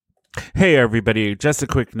Hey, everybody. Just a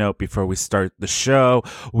quick note before we start the show.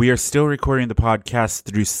 We are still recording the podcast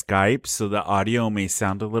through Skype, so the audio may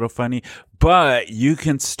sound a little funny, but you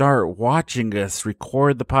can start watching us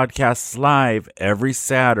record the podcasts live every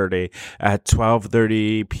Saturday at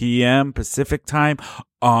 12:30 p.m. Pacific time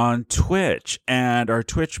on Twitch. And our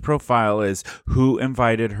Twitch profile is Who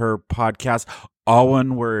Invited Her Podcast, all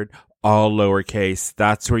one word, all lowercase.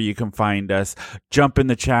 That's where you can find us. Jump in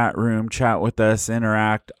the chat room, chat with us,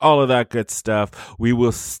 interact, all of that good stuff. We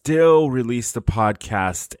will still release the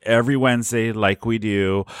podcast every Wednesday like we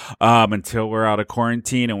do until we're out of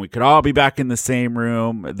quarantine and we could all be back in the same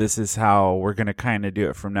room. This is how we're going to kind of do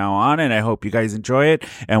it from now on, and I hope you guys enjoy it,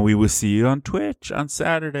 and we will see you on Twitch on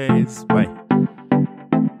Saturdays. Bye.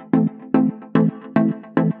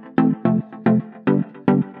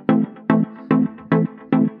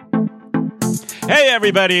 Hey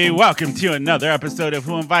everybody, welcome to another episode of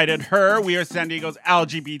Who Invited Her. We are San Diego's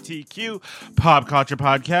LGBTQ pop culture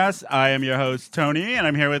podcast. I am your host, Tony, and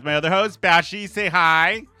I'm here with my other host, Bashi. Say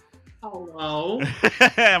hi. Hello.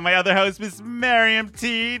 My other host, Miss Miriam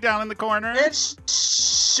T, down in the corner. It's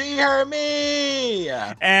she, her, me.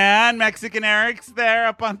 And Mexican Eric's there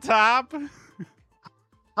up on top.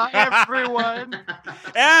 Hi, everyone.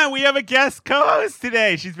 And we have a guest co-host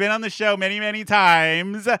today. She's been on the show many, many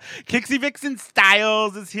times. Kixie Vixen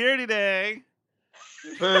Styles is here today.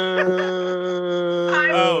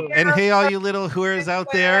 Oh, and hey, all you little whores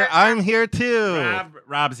out there, I'm here too.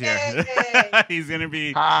 Rob's here. Hey. He's going to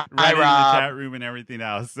be Hi, running the Rob. chat room and everything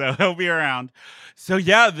else. So he'll be around. So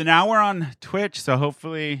yeah, now we're on Twitch. So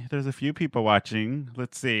hopefully there's a few people watching.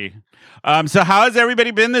 Let's see. So how has everybody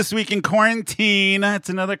been this week in quarantine? It's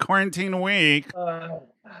another quarantine week.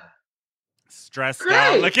 Stressed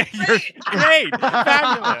out. Great. Look at your great.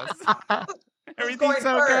 Fabulous. Everything's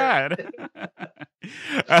so good.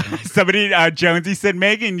 Somebody, Jonesy said,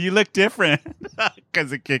 Megan, you look different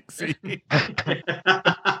because of Kixie.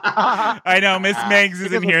 I know, Miss Megs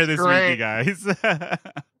isn't here this week, you guys.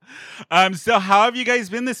 So how have you guys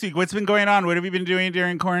been this week? What's been going on? What have you been doing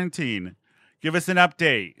during quarantine? Give us an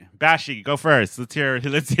update. Bashi, go first.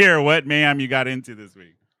 Let's hear what mayhem you got into this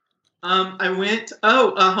week.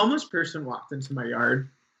 A homeless person walked into my yard.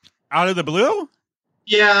 Out of the blue?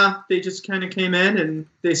 Yeah, they just kind of came in and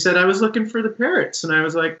they said I was looking for the parrots, and I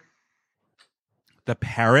was like, The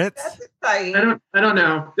parrots? That's exciting. I don't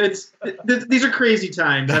know. These are crazy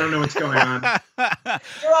times. I don't know what's going on.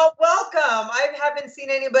 You're all welcome. I haven't seen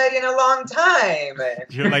anybody in a long time.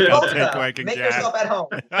 You're like, I'll take what I can Make get. yourself at home.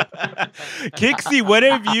 Kixie, what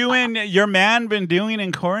have you and your man been doing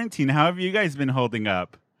in quarantine? How have you guys been holding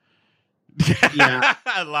up? Yeah.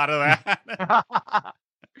 A lot of that.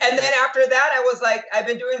 And then after that, I was like, I've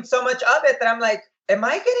been doing so much of it that I'm like, am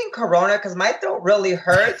I getting corona because my throat really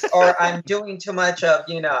hurts, or I'm doing too much of,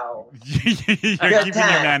 You're keeping your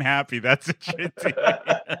man happy. That's what you're doing.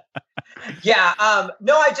 Yeah.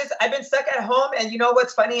 No, I've been stuck at home, and you know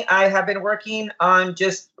what's funny? I have been working on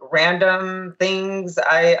just random things.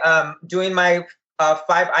 I doing my 5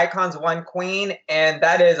 icons, 1 queen, and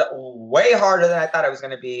that is way harder than I thought it was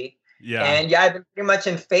going to be. Yeah. And yeah, I've been pretty much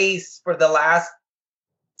in face for the last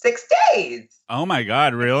 6 days. Oh my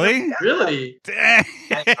God, really? Really? Dang,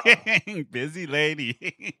 busy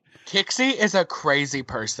lady. Kixie is a crazy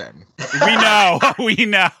person. We know.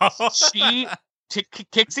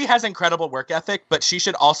 Kixie has incredible work ethic, but she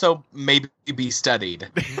should also maybe be studied.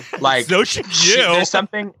 Like, so should you. There's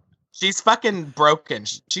something. She's fucking broken.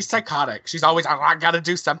 She's psychotic. She's always, I gotta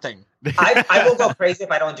do something. I will go crazy if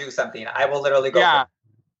I don't do something. I will literally go. Yeah.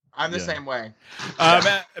 I'm the same way.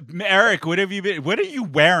 Eric, what have you been? What are you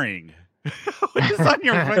wearing? What is on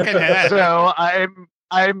your fucking head? So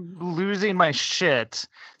I'm losing my shit.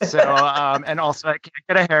 So and also I can't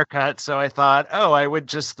get a haircut. So I thought, I would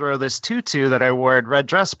just throw this tutu that I wore at Red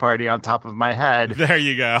Dress Party on top of my head There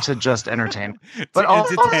you go. to just entertain. To But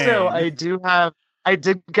also entertain. I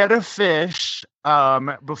did get a fish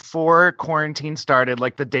before quarantine started,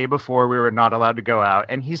 like the day before we were not allowed to go out,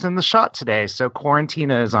 and he's in the shot today. So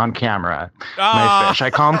Quarantina is on camera. My fish.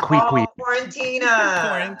 I call him Quee. Quarantina.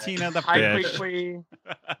 Quarantina the Hi, fish. Quee.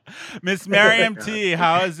 Miss Miriam T,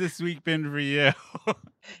 how has this week been for you?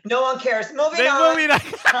 No one cares. Moving on.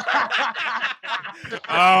 Oh,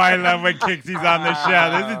 I love when Kixie's on the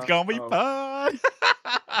show. This is gonna be fun.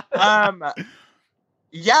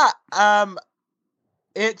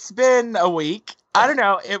 It's been a week. I don't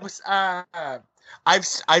know. It was. I've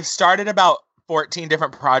started about 14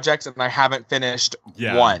 different projects and I haven't finished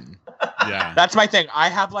one. Yeah. That's my thing. I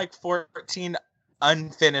have like 14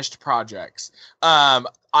 unfinished projects.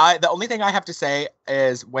 The only thing I have to say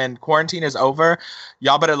is when quarantine is over,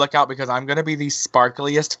 y'all better look out because I'm gonna be the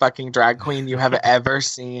sparkliest fucking drag queen you have ever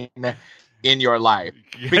seen in your life.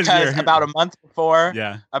 Because about a month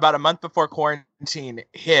before quarantine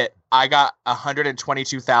hit, I got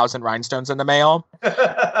 122,000 rhinestones in the mail.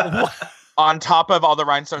 On top of all the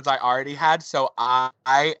rhinestones I already had, so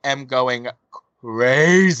I am going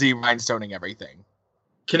crazy rhinestoning everything.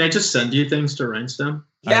 Can I just send you things to Rhinestone?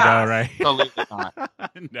 Yeah. I know, right? Absolutely not.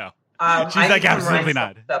 No. I She's like, need some absolutely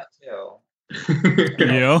not. rhinestone Stuff too.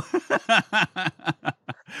 You?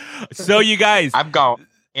 So you guys, I'm going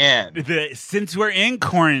in. since we're in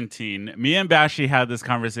quarantine, me and Bashi had this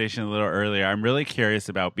conversation a little earlier. I'm really curious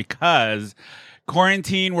about because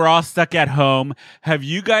quarantine, we're all stuck at home. Have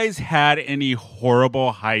you guys had any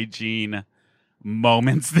horrible hygiene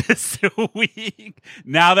moments this week?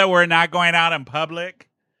 Now that we're not going out in public?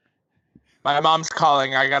 My mom's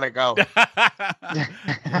calling. I gotta go.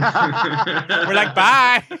 We're like,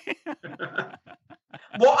 bye.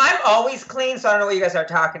 Well, I'm always clean, so I don't know what you guys are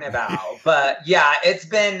talking about. But yeah, it's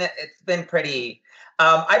been pretty.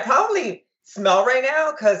 I probably smell right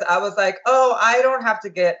now because I was like, oh, I don't have to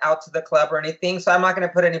get out to the club or anything, so I'm not going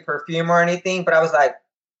to put any perfume or anything. But I was like,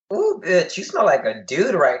 ooh, bitch, you smell like a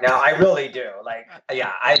dude right now. I really do. Like,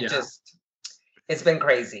 yeah, just, it's been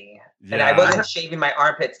crazy. Yeah. And I wasn't shaving my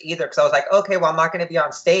armpits either because I was like, okay, well, I'm not going to be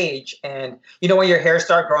on stage. And you know, when your hair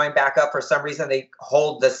starts growing back up, for some reason, they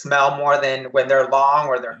hold the smell more than when they're long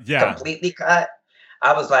or they're completely cut.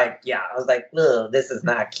 I was like, ugh, this is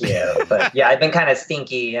not cute. But yeah, I've been kind of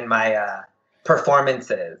stinky in my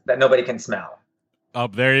performances that nobody can smell. Oh,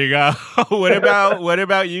 there you go. What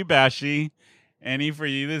about you, Bashi? Any for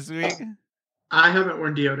you this week? I haven't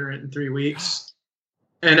worn deodorant in 3 weeks.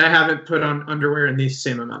 And I haven't put on underwear in the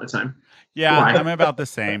same amount of time. Yeah, Why? I'm about the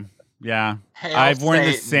same. Yeah. Hail I've worn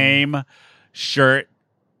the Satan. same shirt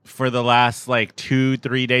for the last like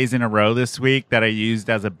 2-3 days in a row this week that I used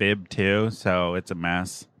as a bib too. So it's a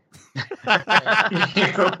mess. I'm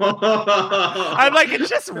like, it's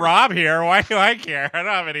just Rob here. Why do I care? I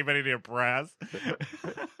don't have anybody to impress.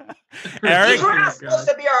 Eric, These were not supposed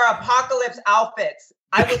to be our apocalypse outfits.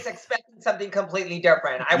 I was expecting something completely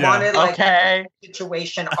different. I wanted like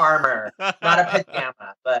situation armor, not a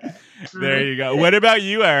pajama. But there you go. What about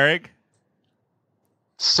you, Eric?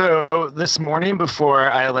 So this morning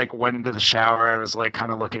before I like went into the shower, I was like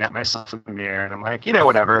kind of looking at myself in the mirror and I'm like, you know,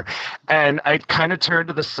 whatever. And I kind of turned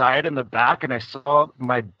to the side and the back and I saw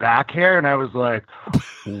my back hair and I was like,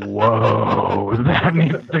 whoa, that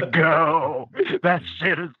needs to go. That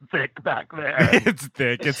shit is thick back there. It's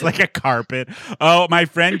thick. It's like a carpet. Oh, my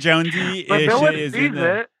friend Jonesy But no one is sees in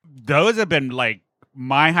the, it. those have been like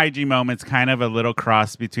my hygiene moments, kind of a little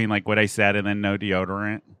cross between like what I said and then no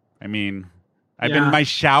deodorant. I mean, my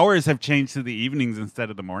showers have changed to the evenings instead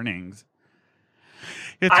of the mornings.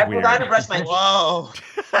 It's I weird. forgot to brush my teeth. Whoa.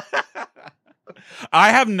 I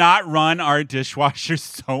have not run our dishwasher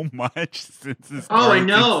so much since this I quarantine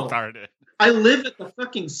know. started. I live at the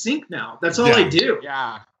fucking sink now. That's all I do.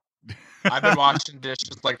 Yeah. I've been washing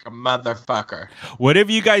dishes like a motherfucker. What have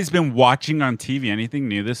you guys been watching on TV? Anything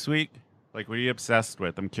new this week? Like, what are you obsessed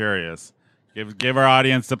with? I'm curious. Give our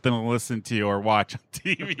audience something to listen to or watch on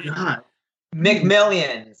TV. God.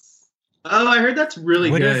 McMillions. Oh, I heard that's really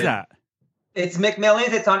good. What is that? It's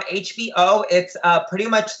McMillions. It's on HBO. It's pretty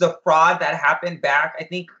much the fraud that happened back, I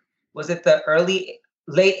think, was it the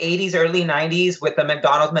late 80s, early 90s with the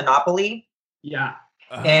McDonald's monopoly? Yeah.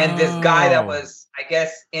 And this guy that was, I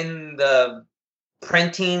guess, in the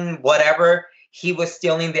printing, whatever, he was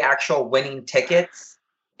stealing the actual winning tickets.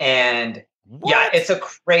 And yeah, it's a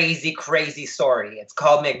crazy, crazy story. It's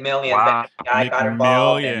called McMillions. Wow. That guy got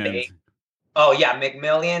involved. And McMillions.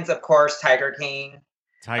 McMillions, of course, Tiger King.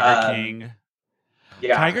 Tiger King.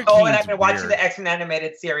 Yeah. Tiger and King's I've been watching weird. the X-Men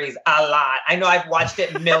animated series a lot. I know I've watched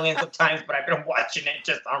it millions of times, but I've been watching it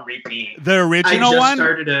just on repeat. The I original just one?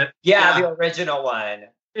 started it. Yeah, the original one.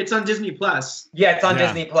 It's on Disney Plus. Yeah, it's on Yeah.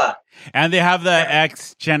 Disney Plus. And they have the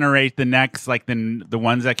X generate the next, like the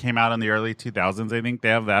ones that came out in the early 2000s. I think they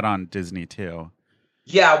have that on Disney too.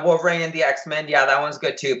 Yeah, Wolverine and the X-Men. Yeah, that one's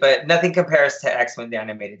good too. But nothing compares to X-Men the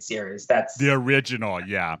animated series. That's The original,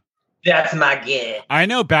 yeah. my get. I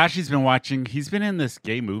know Bashy's been watching. He's been in this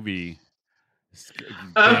gay movie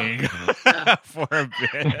Oh. thing for a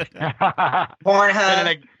bit.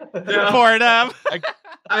 Pornhub. Pornhub.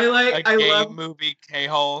 I Gay love movie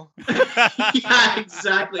K-hole. yeah,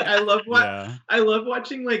 exactly. I love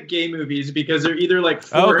watching like gay movies because they're either like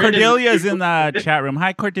Oh, foreign and- Cordelia's in the chat room.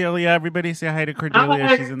 Hi, Cordelia. Everybody say hi to Cordelia.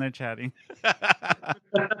 Hi. She's in there chatting.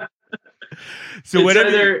 So It's what have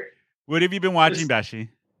What have you been watching, Bashi?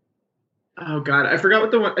 Oh God, I forgot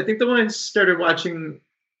what the one. I think the one I started watching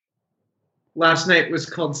last night was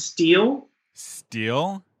called Steel.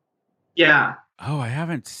 Steel? Yeah. Oh, I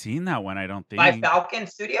haven't seen that one. I don't think. By Falcon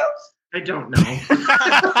Studios? I don't know.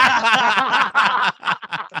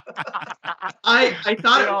 I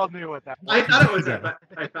thought We all knew what that was. I thought it was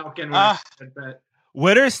by Falcon. When I said that.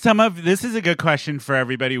 What are some of this is a good question for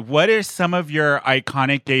everybody. What are some of your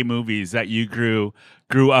iconic gay movies that you grew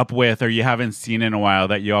up with or you haven't seen in a while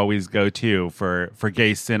that you always go to for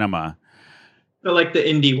gay cinema? But like the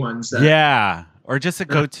indie ones. Yeah, or just a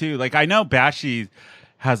go-to. Like I know Bashi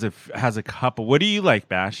has a couple. What do you like,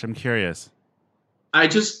 Bash? I'm curious. I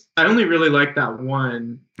only really like that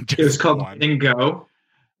one. It was called one. Getting Go.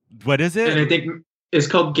 What is it? And I think it's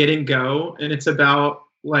called Getting Go, and it's about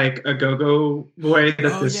like a go-go boy that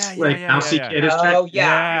mousy kid is trying. Oh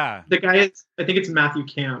yeah. The guy is, I think it's Matthew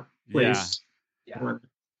Camp plays. Yeah.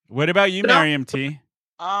 What about you, Miriam T?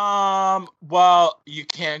 Well, you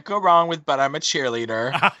can't go wrong with But I'm a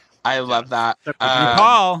Cheerleader. I love that.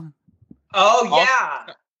 Paul. Oh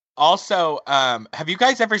yeah. Also, have you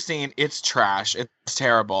guys ever seen It's Trash? It's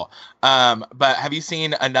terrible. But have you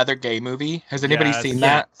seen Another Gay Movie? Has anybody seen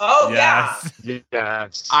that? Oh Yes.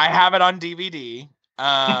 Yes. I have it on DVD.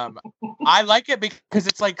 I like it because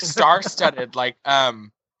it's like star-studded. Like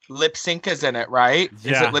Lip Synca's in it, right?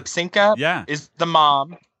 Yeah. Is it Lip Synca? Yeah. Is the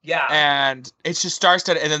mom. Yeah. And it's just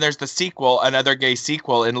star-studded. And then there's the sequel, Another Gay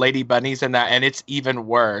Sequel, and Lady Bunny's in that, and it's even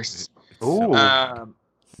worse. Ooh.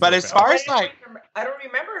 But as far as like, I don't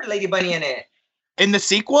remember Lady Bunny in it. in the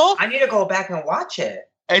sequel, I need to go back and watch it.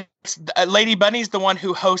 it's Lady Bunny's the one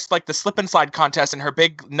who hosts like the slip and slide contest, and her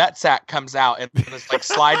big nutsack comes out and it's like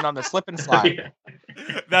sliding on the slip and slide.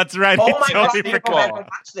 That's right. Oh I my gosh, I totally need to go back and forgot.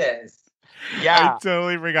 watch this. Yeah, I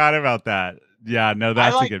totally forgot about that. Yeah, no,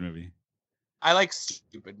 that's a good movie. I like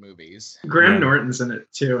stupid movies. Graham Yeah. Norton's in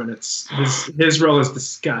it too, and it's his role is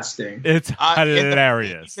disgusting. It's In the-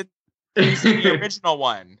 hilarious. He's in the original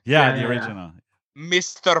one. Yeah, Yeah, the yeah. original.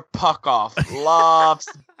 Mr. Puckoff loves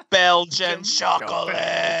Belgian chocolate.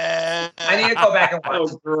 I need to go back and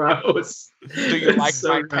watch Oh, gross. Do you like So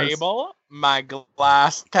my gross. table? My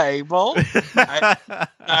glass table?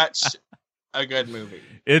 Such a good movie.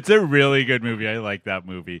 It's a really good movie. I like that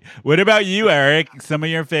movie. What about you, Eric? Some of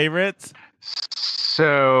your favorites?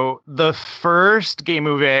 So the first gay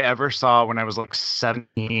movie I ever saw when I was like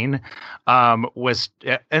 17 was,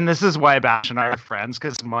 and this is why Bash and I are friends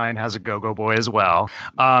because mine has a go-go boy as well.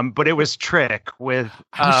 But it was Trick with.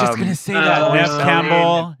 I was just gonna say that. Nev so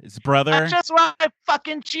Campbell, his brother. That's just why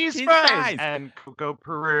fucking cheese Cheese fries. fries. And Coco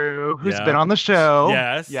Peru, who's Yeah. been on the show.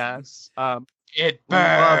 Yes. Yes. It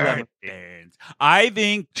Love burns. that It burns. I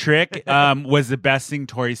think Trick was the best thing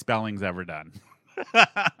Tori Spelling's ever done.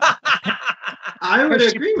 I would She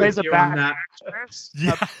agree plays with a you on bad that. actress.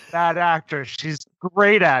 Yeah. A bad actress. She's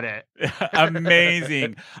great at it.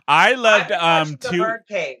 Amazing. I loved I watched two The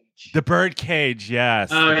Birdcage. The Birdcage, yes.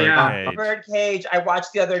 Oh, The yeah. The Birdcage. Birdcage. I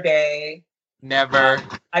watched the other day. Never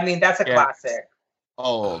I mean, that's a Yeah. classic.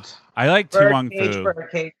 old. I like Tu Wong Birdcage, Fu.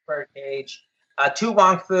 Birdcage. Tu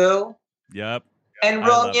Wong Fu Yep. and I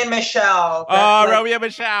love Romeo and Michelle. Oh, That's like- Romeo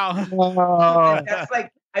Michelle. Oh. That's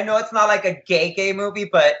like, I know it's not like a gay movie,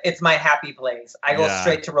 but it's my happy place. I go Yeah.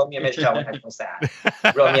 straight to Romeo and Michelle when I feel sad.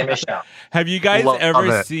 Romeo and Michelle. Have you guys Love ever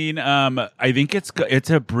it. seen I think it's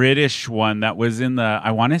a British one that was in the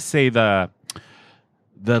I want to say the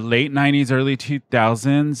late 90s early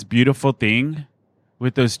 2000s, Beautiful Thing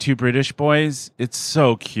with those two British boys. It's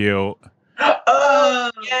so cute.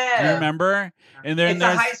 Oh, Do you yeah. remember? And then It's a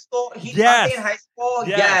there's high school. He's Yes. in high school.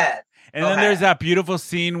 Yes. Yes. and then Okay. there's that beautiful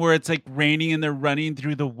scene where it's like raining and they're running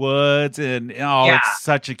through the woods and Yeah. it's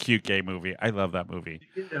such a cute gay movie. I love that movie.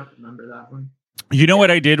 I don't remember that one. You know what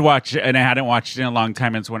I did watch and I hadn't watched it in a long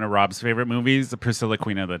time. It's one of Rob's favorite movies, The Priscilla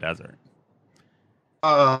Queen of the Desert.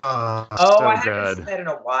 Oh, so I haven't good. seen that in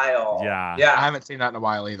a while. Yeah. I Yeah. haven't seen that in a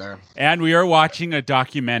while either. And we are watching a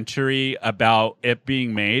documentary about it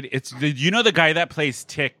being made. It's the guy that plays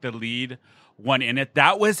Tick, the lead one in it.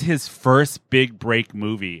 That was his first big break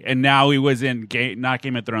movie, and now he was in not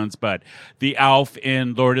Game of Thrones, but the Elf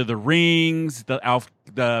in Lord of the Rings,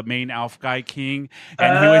 the main Elf guy king,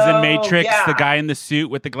 and he was in Oh, Matrix. yeah. The guy in the suit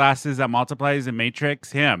with the glasses that multiplies in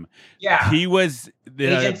Matrix. Him. Yeah. He was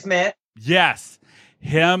Agent Smith. Yes.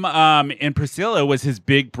 Him in Priscilla was his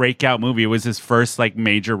big breakout movie. It was his first like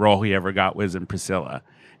major role he ever got was in Priscilla.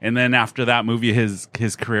 And then after that movie his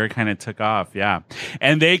career kind of took off. Yeah.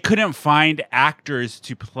 And they couldn't find actors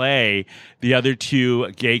to play the other two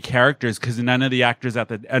gay characters cuz none of the actors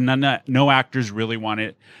no actors really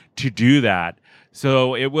wanted to do that.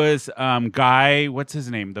 So it was Guy. What's his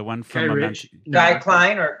name? The one from Guy Memento. Ritchie. Guy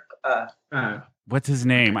Klein or What's his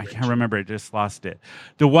name? I Ritchie. can't remember. I just lost it.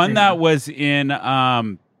 The one that was in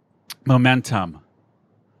Momentum.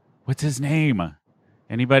 What's his name?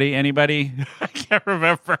 Anybody? I can't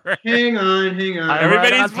remember. Hang on.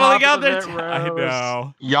 Everybody's pulling out their. I I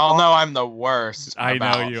know. Y'all know I'm the worst. I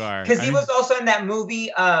know you are. because he was also in that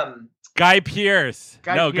movie. Guy Pearce.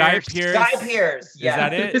 Guy No, Guy Pearce. Pearce. Guy Pearce. Is Yeah.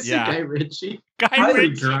 that it? Is it Yeah. Guy Ritchie? Guy Guy Pretty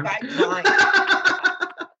Ritchie. drunk. Guy Klein.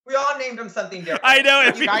 We all named him something different. I know. Guy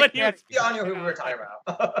Everybody. Pearce. We all knew who we were talking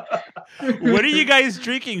about. What are you guys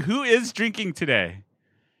drinking? Who is drinking today?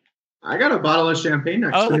 I got a bottle of champagne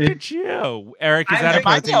next Oh, to look me. at you, Eric. Is I'm that a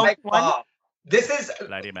drinking protein? White Claw. This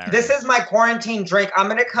is my quarantine drink. I'm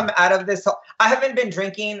gonna come out of this. I haven't been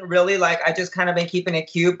drinking really. Like I just kind of been keeping it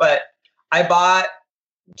cute. But I bought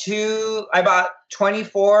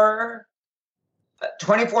 24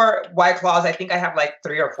 White Claws. I think I have like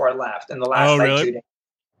 3 or 4 left in the last Oh, like really? 2 days.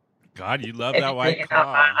 God, you love And that White drinking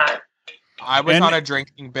Claw. I was And- on a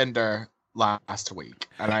drinking bender last week,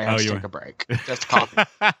 and I had to you take were. a break. Just coffee.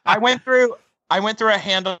 I went through a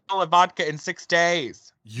handle of vodka in 6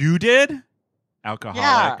 days. You did?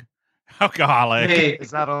 Alcoholic. Alcoholic. Hey,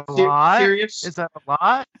 Is that a lot? serious? Is that a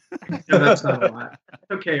lot? No, that's not a lot.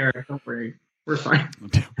 Okay, Eric, don't worry. We're fine.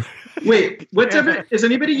 Wait, is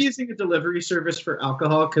anybody using a delivery service for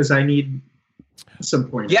alcohol? Because I need some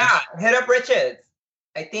points. Yeah, hit up Rich's.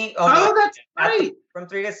 I think. Oh, that's right. From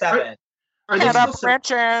 3 to 7. Are they Hit still up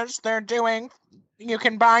Riches. They're doing. You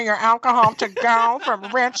can buy your alcohol to go from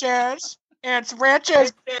Riches. It's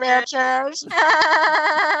Riches, bitches.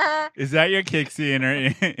 Is that your Kixie in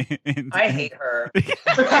her? I hate her. let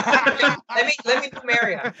me do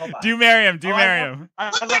Miriam. Hold on. Do Miriam. Do Oh, Miriam. I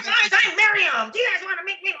love Look, guys, I'm Miriam. Do you guys want to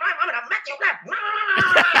make me rhyme? I'm gonna make you rap.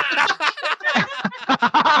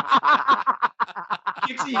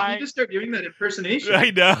 Dixie, you need to start doing that impersonation. I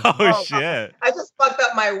know. Oh. Shit. I just fucked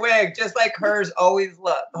up my wig, just like hers always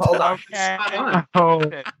look. Hold on. Okay. Spot on. Oh,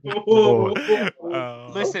 Oh.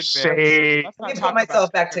 Oh. Listen, bitch. shade. Let's Let not me talk put myself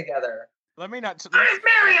about- back together. Let me not. I'm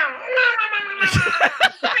Miriam.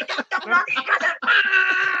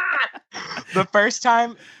 The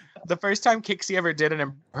first time Kixie ever did an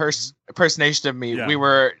impersonation of me, Yeah. we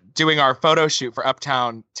were doing our photo shoot for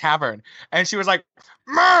Uptown Tavern, and she was like,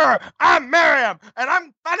 I'm Miriam, and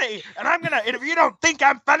I'm funny, and if you don't think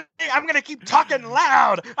I'm funny, I'm gonna keep talking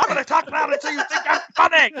loud. I'm gonna talk loud until you think I'm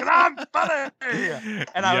funny, because I'm funny.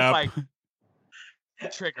 And I was like,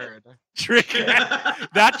 triggered. Triggered.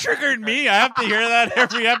 That triggered me. I have to hear that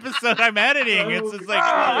every episode I'm editing. It's just like,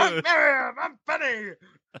 I'm ugh. Miriam, I'm funny.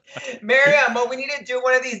 Miriam, what we need to do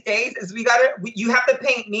one of these days is you have to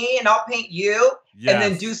paint me and I'll paint you and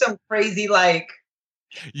then Yes. do some crazy like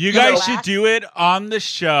You know, guys should do it on the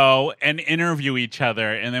show and interview each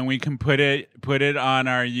other, and then we can put it on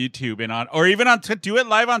our YouTube and or even do it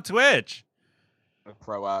live on Twitch.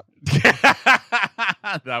 Throw up.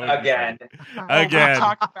 That would be again. fun. Again.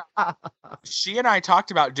 She and I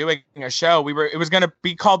talked about doing a show. It was going to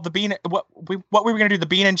be called the Bean. What we were going to do, the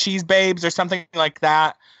Bean and Cheese Babes or something like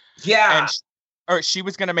that. Yeah. And she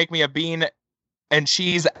was going to make me a bean and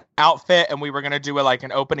cheese outfit, and we were going to do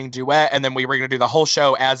an opening duet, and then we were going to do the whole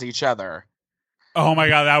show as each other. Oh my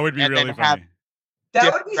god, that would be And really then have- funny.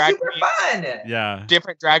 That would be drag super queens. fun. Yeah.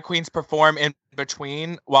 Different drag queens perform in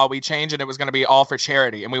between while we change, and it was going to be all for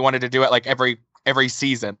charity. And we wanted to do it like every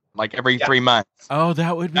season, like every 3 months. Oh,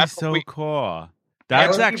 that would be That's what so we- cool. That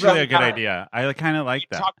That's would be actually really a good fun. idea. I kind of like We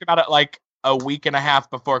that. talked about it like a week and a half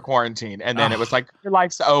before quarantine, and then it was like, your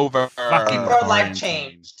life's over. Fucking People are life quarantine.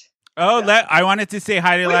 changed. Oh, Yeah. I wanted to say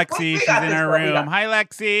hi to We Lexi. She's got in this, our bro. We room. got Hi,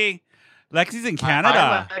 Lexi. Lexi's in Hi,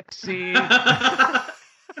 Canada. Lexi.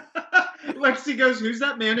 Lexi goes, who's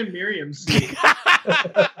that man in Miriam's seat?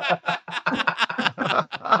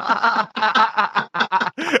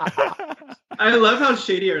 I love how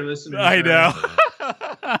shady our listeners I are. know.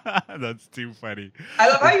 That's too funny. I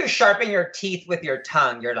love how you sharpen your teeth with your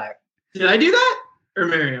tongue. You're like, Did I do that? Or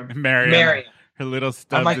Miriam? Miriam. Her little I'm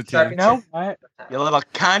stubs like, of you teeth. know what? You little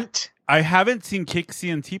cunt. I haven't seen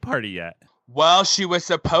Kixie and Tea Party yet. Well, she was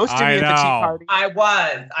supposed to I be at the tea know. party I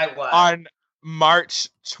was. on March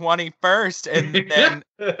 21st, and then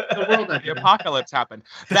The world the ended. apocalypse happened.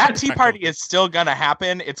 That tea party is still gonna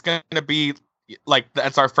happen. It's gonna be like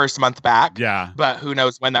that's our first month back, Yeah. but who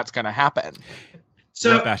knows when that's gonna happen?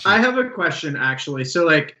 So What fashion? I have a question actually. So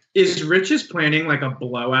like, is Rich's planning like a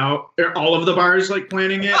blowout? Are all of the bars like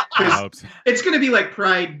planning it? 'Cause Oops. it's gonna be like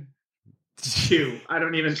Pride 2. I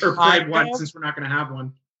don't even or Pride Kind 1 of. since we're not gonna have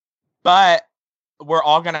one. But we're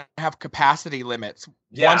all gonna have capacity limits.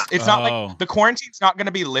 Yeah. It's not like the quarantine's not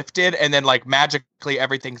gonna be lifted and then like magically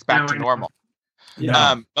everything's back to normal.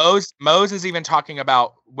 Yeah. Mose is even talking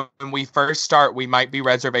about when we first start, we might be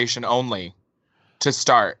reservation only to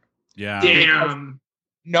start. Yeah. Damn.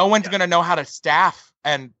 No one's gonna know how to staff,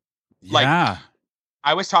 and like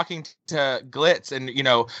I was talking to Glitz, and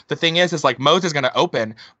the thing is like Mose is gonna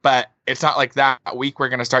open, but it's not like that week we're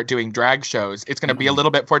gonna start doing drag shows. It's gonna be a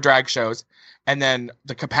little bit for drag shows, and then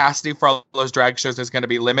the capacity for all those drag shows is gonna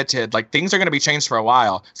be limited. Like things are gonna be changed for a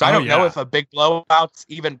while, so I don't know if a big blowout's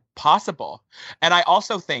even possible. And I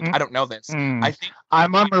also think I don't know this. I think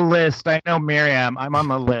I'm on the list. I know Miriam. I'm on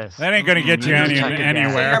the list. That ain't gonna get you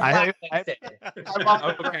anywhere.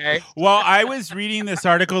 Okay. Well, I was reading this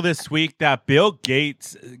article this week that Bill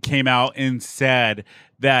Gates came out and said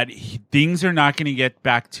that things are not going to get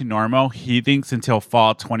back to normal. He thinks until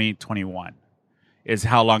fall 2021 is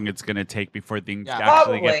how long it's going to take before things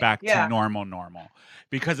actually get back to normal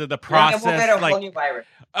because of the process. We'll get a whole new virus.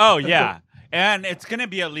 Oh yeah. And it's going to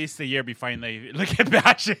be at least a year before they look at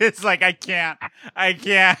batches. Like, I can't.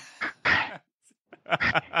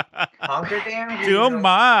 Hunger Games? Too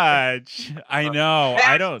much. I know. Matt,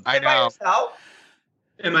 I don't. I know. Yourself?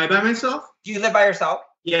 Am I by myself? Do you live by yourself?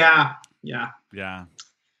 Yeah.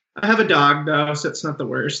 I have a dog though, so it's not the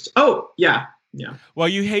worst. Oh, yeah. Well,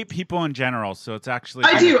 you hate people in general, so it's actually.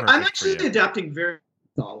 I do. I'm actually adapting very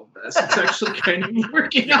well to all of this. It's actually kind of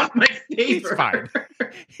working out my favor.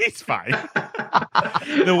 He's fine.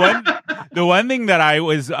 The one thing that I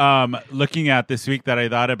was looking at this week that I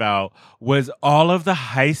thought about was all of the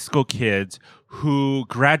high school kids who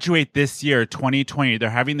graduate this year, 2020. They're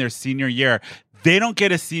having their senior year. They don't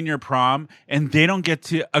get a senior prom, and they don't get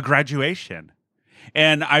to a graduation.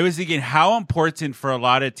 And I was thinking how important for a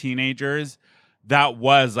lot of teenagers that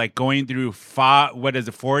was, like going through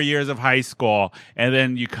 4 years of high school, and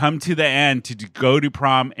then you come to the end to go to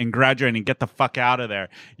prom and graduate and get the fuck out of there.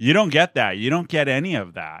 You don't get that. You don't get any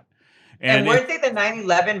of that. And weren't they the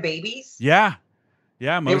 9/11 babies? Yeah.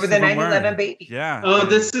 Yeah, they were the 9/11 babies. Yeah. Oh,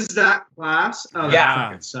 this is that class? Oh,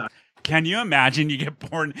 yeah. That sucks. Can you imagine you get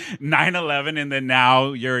born 9/11 and then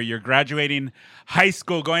now you're graduating high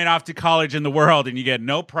school, going off to college in the world, and you get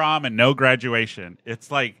no prom and no graduation? It's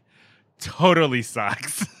like totally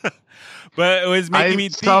sucks. But it was making me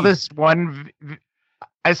think.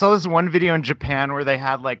 I saw this one video in Japan where they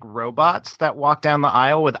had like robots that walked down the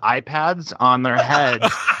aisle with iPads on their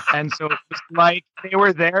heads. And so it was like they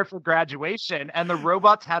were there for graduation and the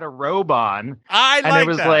robots had a robe on. It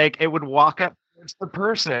was like it would walk up towards the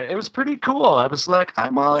person. It was pretty cool. I was like,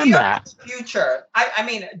 I'm all in that. Future. I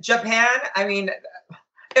mean, Japan,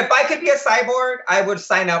 if I could be a cyborg, I would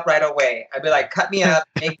sign up right away. I'd be like, cut me up,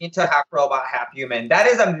 make me into half robot, half human. That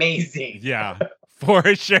is amazing. Yeah.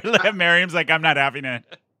 For sure. Miriam's like, I'm not having it.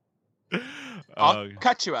 I'll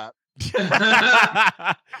cut you up. So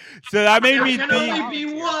that made me think. There'd only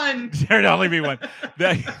be one. There'd only be one.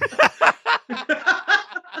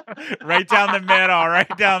 Right down the middle.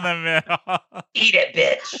 Right down the middle. Eat it,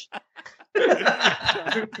 bitch.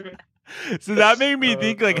 So that made me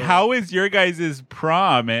think, like, how was your guys'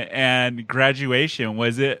 prom and graduation?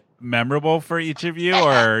 Was it memorable for each of you,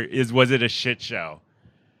 or was it a shit show?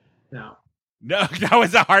 No, that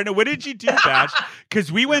was a hard. What did you do, Bash?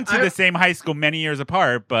 Because we went to the same high school many years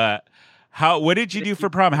apart. But what did you do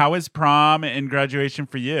for prom? How was prom and graduation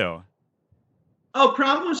for you? Oh,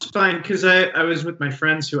 prom was fine because I was with my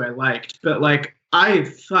friends who I liked, but like I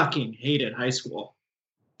fucking hated high school.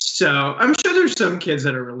 So I'm sure there's some kids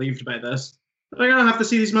that are relieved by this. I don't have to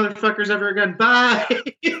see these motherfuckers ever again. Bye.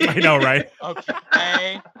 I know, right?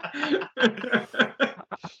 Okay.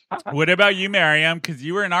 What about you, Miriam? Because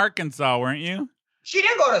you were in Arkansas, weren't you? She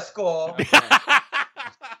didn't go to school.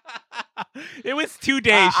 It was 2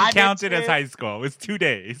 days. She counted as high school. It was 2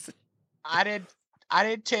 days. I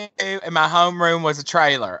did too, and my homeroom was a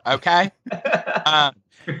trailer. Okay.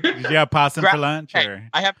 Did you have possum for lunch? Or?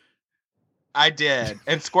 I did,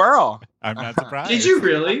 and squirrel. I'm not surprised. Did you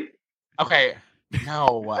really? Okay.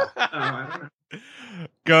 No. I don't know.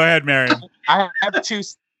 Go ahead, Miriam. I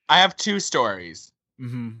have two stories.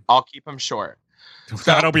 Mm-hmm. I'll keep them short. So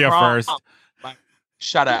that'll be a first.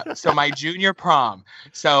 Shut up. So my junior prom.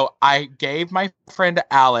 So I gave my friend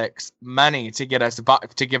Alex money to get us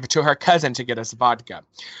to give it to her cousin to get us vodka.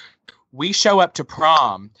 We show up to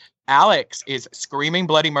prom. Alex is screaming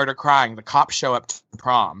bloody murder, crying. The cops show up to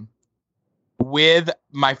prom. with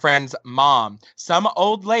my friend's mom. Some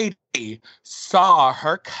old lady saw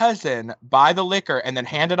her cousin buy the liquor and then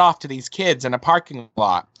hand it off to these kids in a parking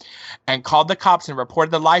lot and called the cops and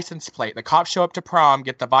reported the license plate. The cops show up to prom,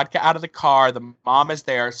 get the vodka out of the car. The mom is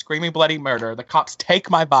there screaming bloody murder. The cops take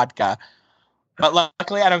my vodka. But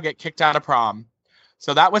luckily I don't get kicked out of prom.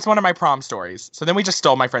 So that was one of my prom stories. So then we just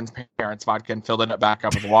stole my friend's parents' vodka and filled it back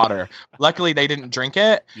up with water. Luckily they didn't drink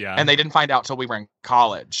it and they didn't find out till we were in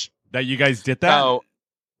college. That you guys did that? So,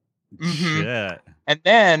 Shit. And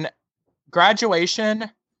then graduation,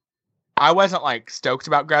 I wasn't like stoked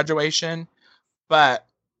about graduation, but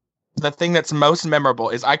the thing that's most memorable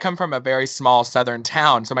is I come from a very small southern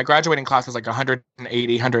town. So my graduating class was like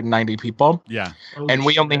 180, 190 people. Yeah. And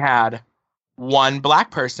we only had one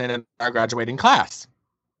black person in our graduating class.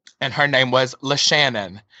 And her name was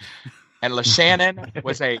LaShannon. And LaShannon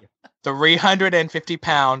was a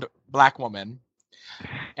 350-pound black woman.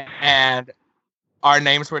 And our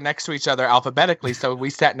names were next to each other alphabetically, so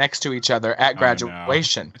we sat next to each other at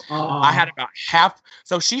graduation. I had about half,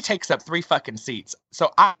 so she takes up 3 fucking seats.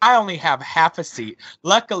 So I only have half a seat.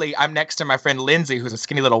 Luckily, I'm next to my friend Lindsay, who's a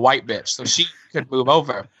skinny little white bitch, so she could move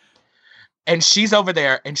over. And she's over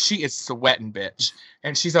there, and she is sweating, bitch.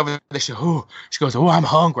 And she's over there. She goes, oh, I'm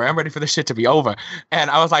hungry. I'm ready for this shit to be over. And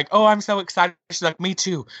I was like, oh, I'm so excited. She's like, me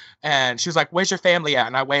too. And she was like, where's your family at?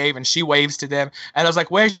 And I wave, and she waves to them. And I was like,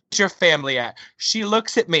 where's your family at? She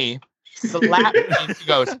looks at me, slaps me, and she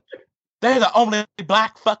goes, they're the only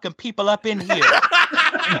black fucking people up in here. And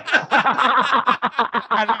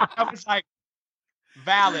I was like,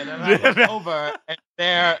 valid. And I looked over, and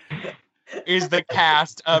there is the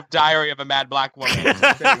cast of Diary of a Mad Black Woman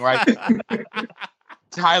sitting right there.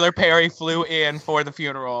 Tyler Perry flew in for the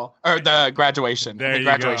funeral or the graduation. There the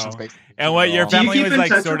graduation space. And what your family was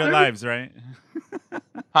like Sordid Lives, right?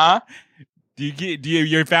 Huh?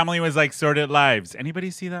 Your family was like Sordid Lives.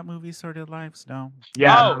 Anybody see that movie, Sordid Lives? No.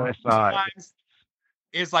 Yeah, I saw it.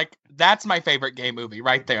 Is like that's my favorite gay movie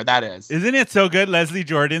right there. That is. Isn't it so good? Leslie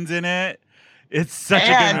Jordan's in it. It's such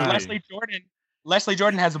a good movie. Leslie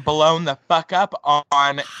Jordan has blown the fuck up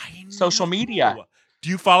on social media. Do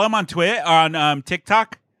you follow him on Twitter, on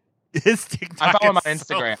TikTok? His TikTok I follow him on so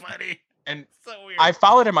Instagram. Funny. And so weird. I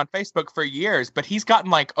followed him on Facebook for years, but he's gotten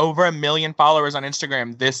like over 1 million followers on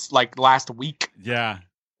Instagram this like last week. Yeah.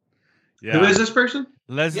 Who is this person?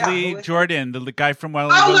 Leslie Jordan, the guy from Well.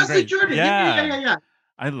 Oh, Leslie Jordan. Yeah. Yeah.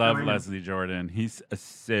 I love Leslie Jordan. He's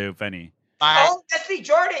so funny. Leslie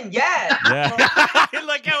Jordan, yes. Yeah.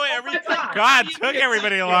 Look how God took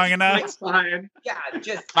everybody long enough. That's fine. Yeah,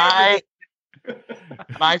 just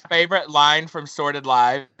my favorite line from Sordid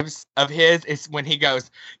Lives of his is when he goes,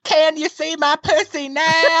 "Can you see my pussy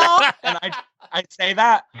now?" And I say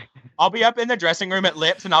that. I'll be up in the dressing room at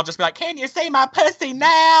Lips, and I'll just be like, "Can you see my pussy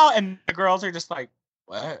now?" And the girls are just like,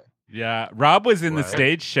 "What?" Yeah, Rob was in the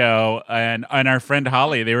stage show, and our friend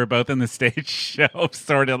Holly, they were both in the stage show of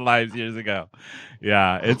Sordid Lives years ago.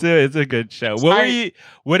 Yeah, it's a good show.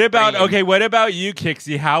 What about you,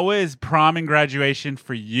 Kixie? How was prom and graduation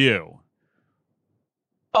for you?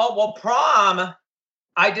 Oh, well, prom,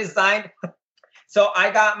 I designed. So I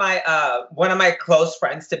got my one of my close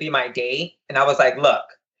friends to be my date, and I was like, "Look,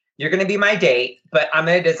 you're going to be my date, but I'm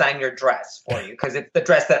going to design your dress for you because it's the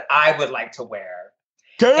dress that I would like to wear."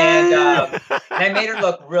 And I made her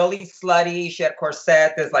look really slutty. She had a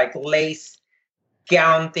corset, this like lace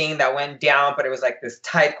gown thing that went down, but it was like this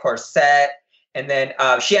tight corset. And then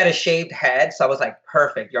she had a shaved head. So I was like,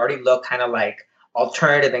 perfect. You already look kind of like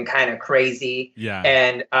alternative and kind of crazy. Yeah.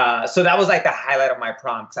 And so that was like the highlight of my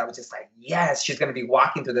prom. Because I was just like, yes, she's going to be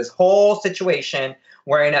walking through this whole situation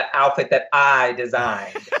wearing an outfit that I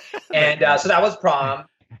designed. And so that was prom.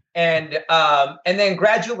 And then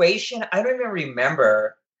graduation, I don't even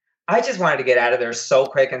remember. I just wanted to get out of there so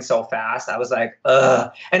quick and so fast. I was like,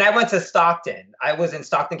 ugh. And I went to Stockton. I was in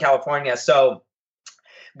Stockton, California. So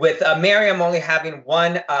with Miriam only having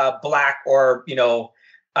one black or,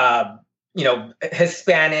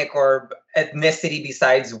 Hispanic or ethnicity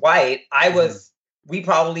besides white, we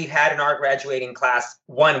probably had in our graduating class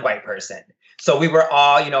one white person. So we were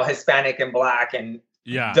all, Hispanic and black, and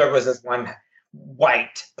there was this one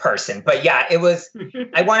white person. But yeah, it was,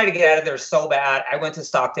 I wanted to get out of there so bad. I went to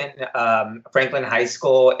Stockton, Franklin High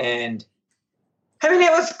School, and I mean,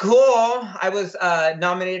 it was cool. I was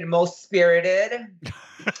nominated most spirited.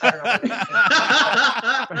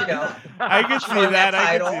 I don't know. I can see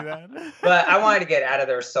that. But I wanted to get out of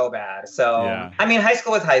there so bad. So, I mean, high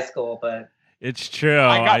school was high school, but it's true.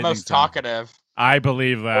 I got most talkative. I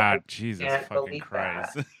believe that. Jesus fucking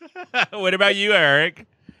Christ. What about you, Eric?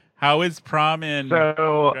 How is prom and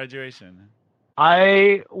graduation?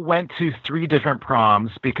 I went to 3 different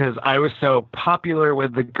proms because I was so popular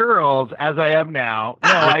with the girls as I am now.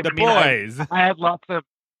 No, the boys. I had lots of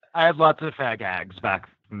fag gags back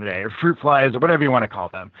in the day, or fruit flies, or whatever you want to call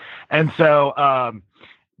them. And so I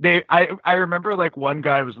remember like one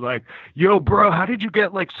guy was like, "Yo, bro, how did you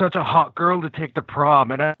get like such a hot girl to take the prom?"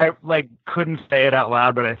 And I like couldn't say it out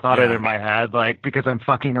loud, but I thought it in my head, like, because I'm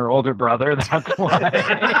fucking her older brother. That's why.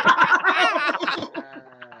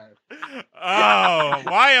 Oh,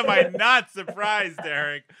 why am I not surprised,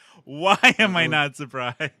 Eric? Why am I not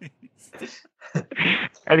surprised?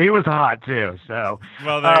 And he was hot too. So,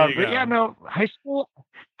 well, there you go. But yeah, no, high school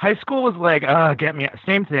was like,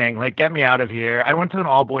 same thing. Like, get me out of here. I went to an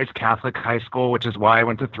all boys Catholic high school, which is why I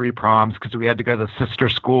went to 3 proms, because we had to go to the sister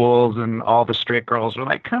schools, and all the straight girls were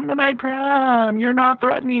like, "Come to my prom. You're not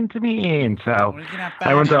threatening to me." And so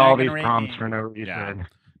I went to all these proms for no reason.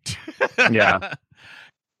 Yeah.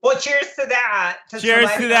 Well, cheers to that. Cheers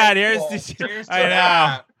to that. Cheers to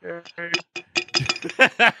that.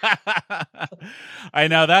 I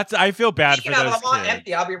know. I feel bad for those kids. I'm on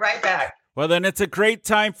empty. I'll be right back. Well, then it's a great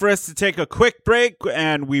time for us to take a quick break,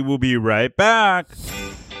 and we will be right back.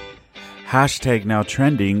 Hashtag Now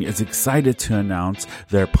Trending is excited to announce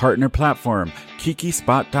their partner platform,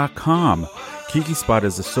 KikiSpot.com. KikiSpot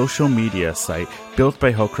is a social media site built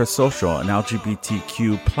by Hokra Social, an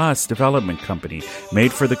LGBTQ+ development company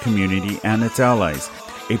made for the community and its allies.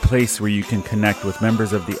 A place where you can connect with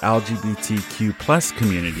members of the LGBTQ+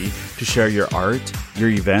 community to share your art, your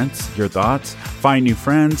events, your thoughts, find new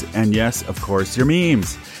friends, and yes, of course, your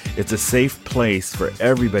memes. It's a safe place for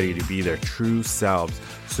everybody to be their true selves.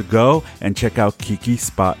 So go and check out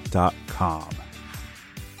KikiSpot.com.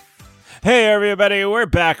 Hey everybody, we're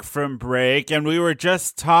back from break, and we were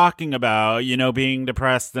just talking about, being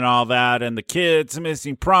depressed and all that, and the kids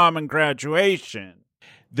missing prom and graduation.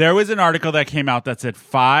 There was an article that came out that said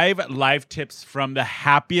 5 life tips from the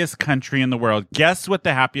happiest country in the world. Guess what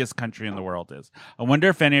the happiest country in the world is? I wonder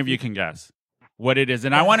if any of you can guess what it is.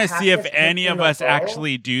 And I want to see if any of us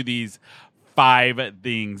actually do these 5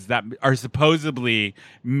 things that are supposedly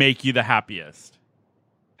make you the happiest.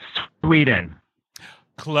 Sweden.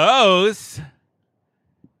 Close.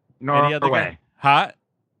 Norway. Huh?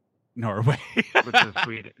 Norway. Which is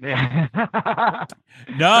Sweden.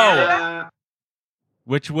 No.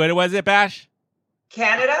 What was it, Bash?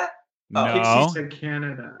 Canada? No. Pixie said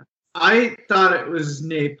Canada. I thought it was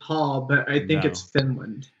Nepal, but I think it's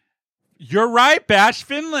Finland. You're right, Bash.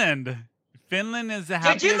 Finland. Finland is the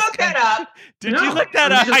happiest. Did you look that up? Did you look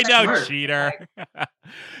that up? I know, cheater.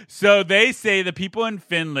 So they say the people in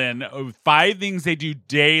Finland, 5 things they do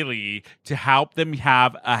daily to help them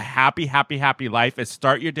have a happy, happy, happy life is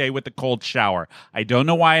start your day with a cold shower. I don't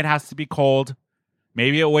know why it has to be cold.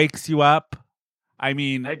 Maybe it wakes you up. I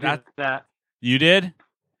mean, I did that. You did?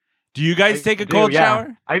 Do you guys take a cold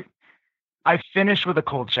shower? I finish with a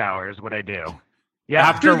cold shower is what I do. Yeah.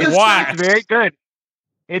 After what? It's very good.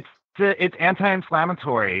 It's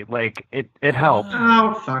anti-inflammatory. Like it helps.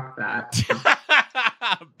 Oh, fuck that.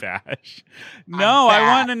 Bash. No, I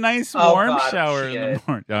want a nice warm shower in the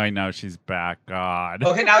morning. Oh, I know she's back. God.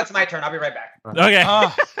 Okay, now it's my turn. I'll be right back. Okay.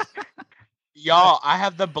 Y'all, I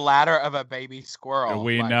have the bladder of a baby squirrel.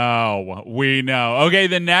 We know.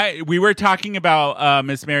 Okay, we were talking about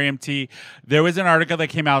Miss Miriam T. There was an article that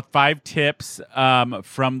came out, 5 tips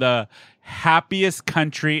from the happiest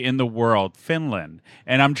country in the world, Finland.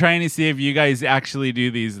 And I'm trying to see if you guys actually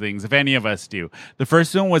do these things, if any of us do. The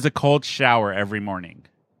first one was a cold shower every morning.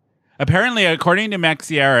 Apparently, according to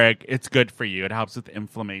Maxi Eric, it's good for you. It helps with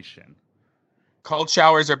inflammation. Cold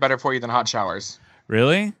showers are better for you than hot showers.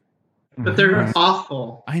 Really? But they're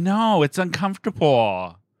awful. I know. It's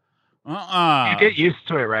uncomfortable. You get used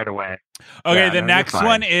to it right away. Okay, the next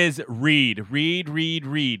one is read.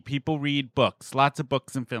 People read books. Lots of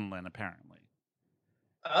books in Finland, apparently.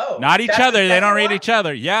 Oh. Not each other. They don't read each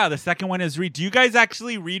other. Yeah, the second one is read. Do you guys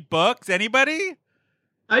actually read books? Anybody?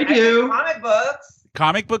 I do. Comic books.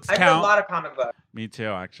 Comic books count. I read a lot of comic books. Me too,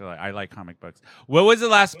 actually. I like comic books. What was the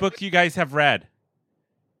last book you guys have read?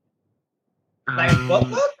 Like book?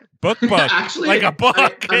 Book. Actually, like a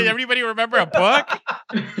book. Can everybody remember a book?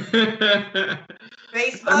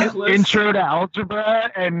 Facebook? Intro to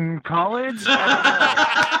algebra and college?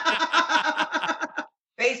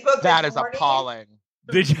 Facebook. That is appalling.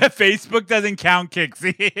 Facebook doesn't count,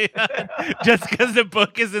 Kixie. Just because the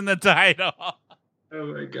book is in the title. Oh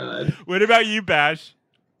my god. What about you, Bash?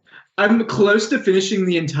 I'm close to finishing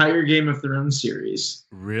the entire Game of Thrones series.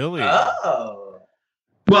 Really? Oh.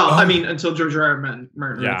 Well, I mean, until George R. R.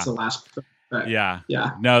 Martin. Yeah. That's the last book. Yeah.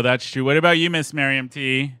 Yeah. No, that's true. What about you, Miss Miriam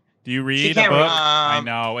T? Do you read a can't book? read. I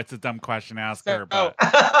know it's a dumb question to ask her, but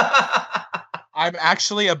I'm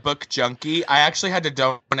actually a book junkie. I actually had to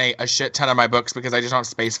donate a shit ton of my books because I just don't have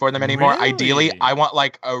space for them anymore. Really? Ideally, I want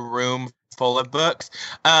like a room full of books.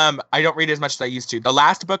 I don't read as much as I used to. The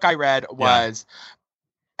last book I read was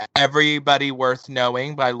Everybody Worth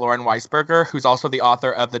Knowing by Lauren Weisberger, who's also the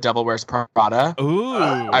author of The Devil Wears Prada. ooh,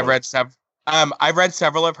 I've read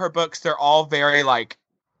several of her books. They're all very like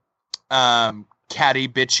catty,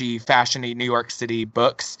 bitchy, fashiony New York City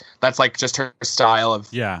books. That's like just her style of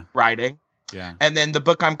writing. Yeah. And then the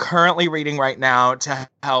book I'm currently reading right now to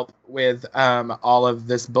help with all of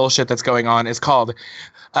this bullshit that's going on is called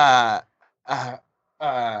Feel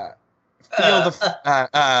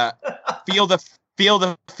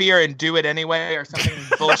the Fear and Do It Anyway, or something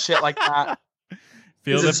bullshit like that.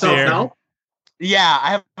 Feel Is the it fear. self-help? Yeah,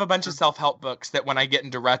 I have a bunch of self-help books that when I get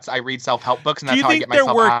into ruts, I read self-help books, and Do that's you how I think get myself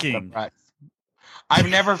they're out working? of the ruts. I've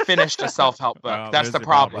never finished a self-help book. Well, That's there's the your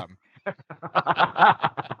problem.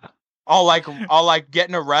 I'll like get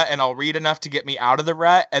in a rut and I'll read enough to get me out of the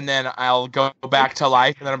rut, and then I'll go back to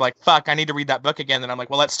life, and then I'm like, fuck, I need to read that book again. Then I'm like,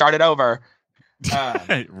 well, let's start it over.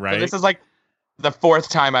 Right. So this is like the fourth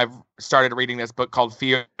time I've started reading this book called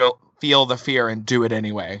Feel the Fear and Do It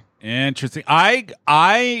Anyway. Interesting.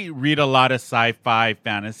 I read a lot of sci-fi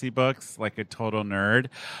fantasy books, like a total nerd,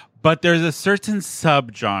 but there's a certain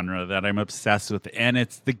subgenre that I'm obsessed with, and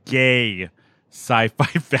it's the gay sci-fi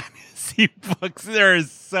fantasy books.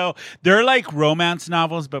 They're like romance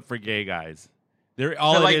novels, but for gay guys. They're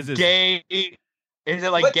all Is it gay? Is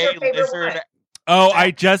it like What's gay your favorite lizard? one? Oh, I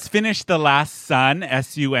just finished The Last Sun,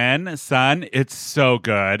 S-U-N, Sun. It's so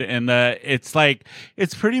good. And it's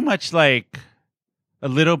pretty much like a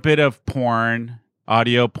little bit of porn,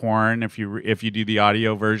 audio porn, if you do the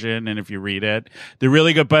audio version and if you read it. They're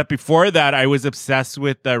really good. But before that, I was obsessed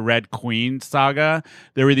with the Red Queen saga.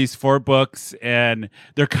 There were these 4 books, and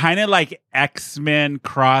they're kind of like X-Men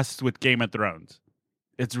crossed with Game of Thrones.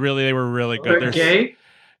 They were really good. They're gay?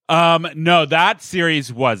 No, that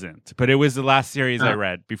series wasn't, but it was the last series I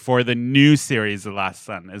read before the new series, The Last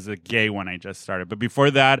Sun, is a gay one I just started. But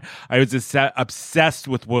before that, I was obsessed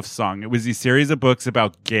with Wolf Song. It was a series of books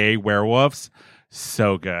about gay werewolves.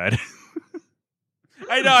 So good.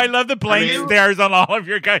 I know. I love the blank stares on all of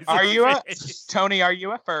your guys. Tony? Are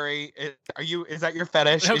you a furry? Is that your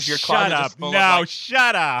fetish? No, is your shut up! No,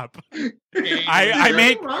 shut up! I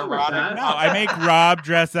make Rob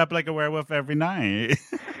dress up like a werewolf every night.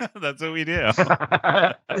 That's what we do.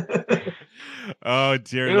 Oh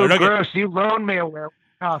dear Ew, Lord! Okay. Gross! You loaned me a werewolf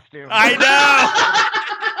costume. I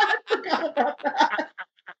know.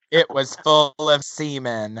 It was full of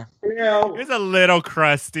semen. It was a little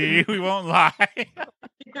crusty. We won't lie.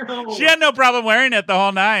 She had no problem wearing it the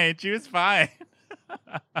whole night. She was fine.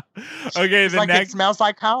 Okay, It smells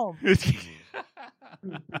like home.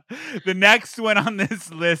 The next one on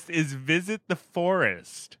this list is Visit the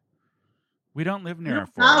Forest. We don't live near a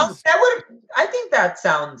forest. I think that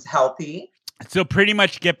sounds healthy. So pretty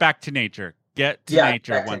much get back to nature. Get to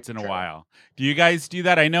nature once in a while. Do you guys do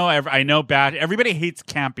that? I know everybody hates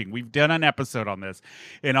camping. We've done an episode on this,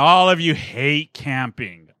 and all of you hate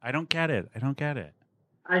camping. I don't get it.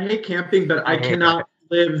 I hate camping, but I cannot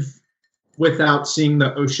live without seeing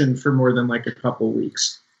the ocean for more than like a couple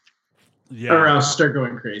weeks. Yeah. Or I'll start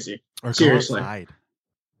going crazy. Or seriously. Go outside.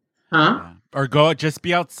 Huh? Yeah. Or just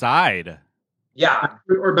be outside. Yeah.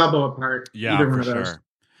 Or bubble apart. Yeah, Either for one of those. sure.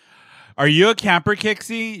 Are you a camper,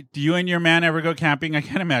 Kixie? Do you and your man ever go camping? I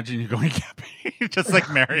can't imagine you going camping. Just like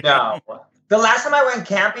Mary. No. The last time I went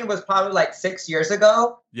camping was probably like 6 years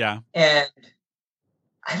ago. Yeah. And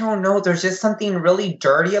I don't know. There's just something really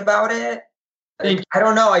dirty about it. Like, I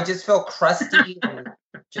don't know. I just feel crusty and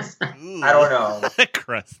just, I don't know.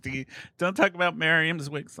 Crusty. Don't talk about Miriam's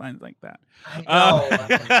wig signs like that. I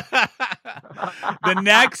know. The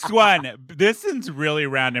next one. This one's really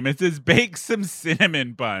random. It says bake some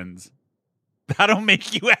cinnamon buns. That'll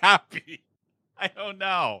make you happy. I don't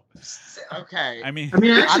know. Okay. I mean,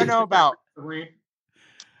 I don't know about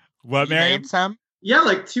what, Miriam? Made some? Yeah,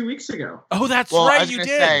 like 2 weeks ago. Oh, that's Well, right. I was You gonna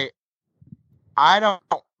did. say, I don't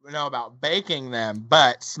know about baking them,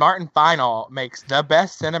 but Smart and Final makes the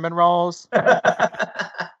best cinnamon rolls.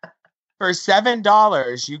 For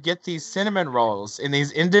 $7, you get these cinnamon rolls in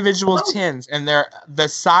these individual tins, and they're the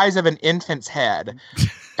size of an infant's head,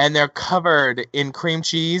 and they're covered in cream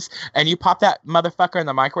cheese. And you pop that motherfucker in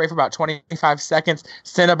the microwave for about 25 seconds.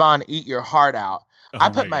 Cinnabon, eat your heart out. Oh I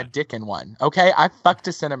put my dick in one. Okay, I fucked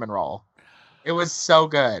a cinnamon roll. It was so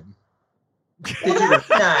good.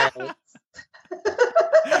 Nice.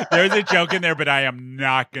 There's a joke in there, but I am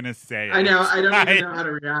not gonna say it. I know. I don't even know how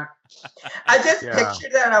to react. I just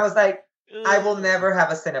pictured that and I was like, I will never have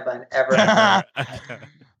a Cinnabon ever.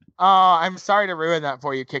 Oh, I'm sorry to ruin that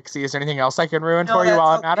for you, Kixie. Is there anything else I can ruin for you while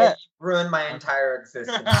I'm at it? Ruined my entire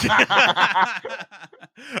existence.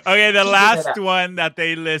 Okay, the last one that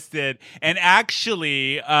they listed, and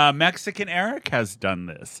actually, Mexican Eric has done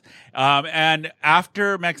this. And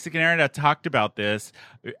after Mexican Eric talked about this,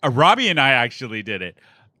 Robbie and I actually did it.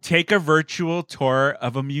 Take a virtual tour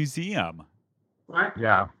of a museum. What?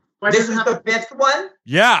 Yeah. This is the fifth one?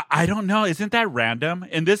 Yeah, I don't know. Isn't that random?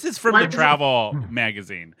 And this is from the Travel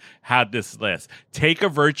magazine, had this list. Take a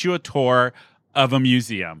virtual tour of a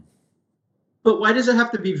museum. But why does it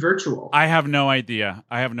have to be virtual? I have no idea.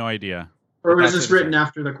 Or was this written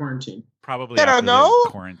after the quarantine? Probably There are after no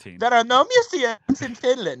the quarantine. There are no museums in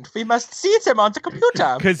Finland. We must see them on the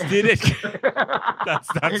computer. Because did it? That's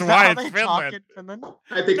Is why that how it's they talk Finland. in Finland?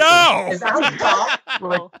 I think No. Is that how you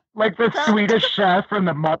talk? Like the Swedish chef from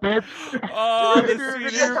the Muppets. Oh, the It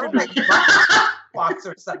Swedish. sounds like box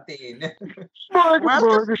or something.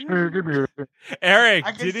 Eric,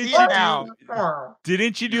 I can see it now. Oh.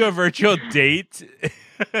 Didn't you do a virtual date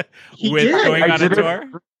He with did. going I on a did it. tour?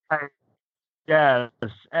 Yes,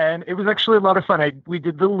 and it was actually a lot of fun. We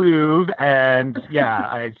did the Louvre, and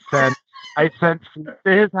I sent food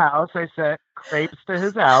to his house. I sent crepes to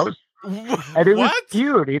his house, and it was What?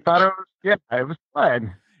 cute. He thought it was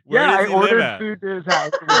fun. Where does I he live ordered at? food to his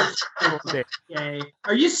house. It was a cool day. Yay.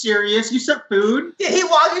 Are you serious? You sent food? Did he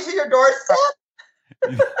walk you to your doorstep?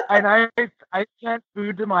 And I sent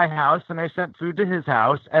food to my house, and I sent food to his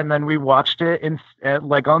house, and then we watched it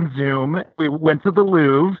like on Zoom. We went to the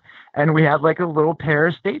Louvre, and we had like a little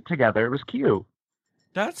Paris date together. It was cute.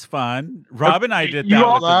 That's fun. Rob and I did You that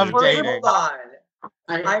all with the love Louvre. dating. Hold on.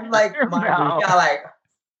 I'm like,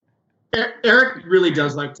 Eric really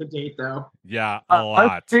does like to date, though. Yeah, a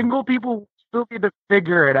lot. Single people still need to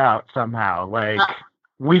figure it out somehow. Like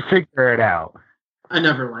we figure it out. I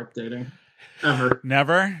never liked dating. Ever.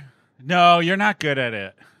 Never? No, you're not good at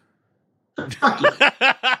it. Fuck you.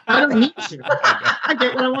 I don't need to. I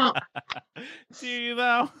get what I want. Do you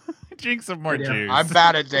though? Drink some more I do. juice. I'm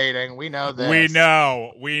bad at dating. We know this. We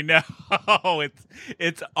know.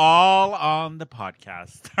 It's all on the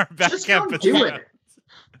podcast. Our back Just don't episode. do it.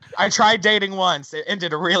 I tried dating once. It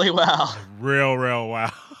ended really well. Real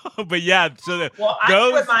well. But yeah, so well, I've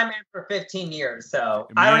been with my man for 15 years, so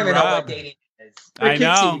I don't even know what dating is. I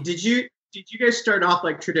know. Kitsy, did you guys start off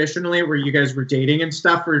like traditionally where you guys were dating and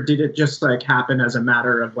stuff, or did it just like happen as a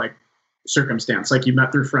matter of like circumstance, like you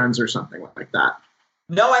met through friends or something like that?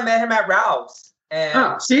 No, I met him at Ralph's,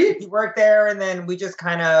 and see, he worked there, and then we just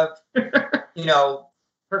kind of,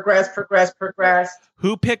 progressed.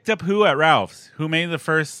 Who picked up who at Ralph's? Who made the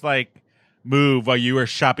first like move while you were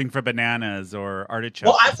shopping for bananas or artichokes?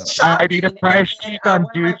 Well, I was shopping. I need a price sheet on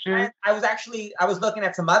douches. I was looking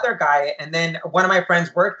at some other guy, and then one of my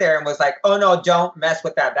friends worked there and was like, "Oh no, don't mess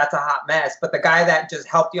with that. That's a hot mess." But the guy that just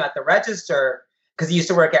helped you at the register, because he used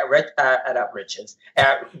to work at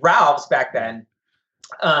Ralph's back then.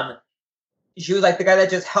 She was like, the guy that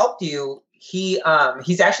just helped you. He's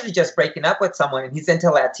actually just breaking up with someone, and he's into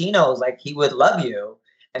Latinos. Like, he would love you.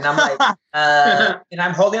 And I'm like, and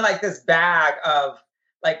I'm holding like this bag of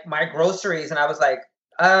like my groceries, and I was like,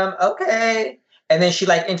 okay. And then she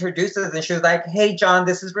like introduced us, and she was like, "Hey, John,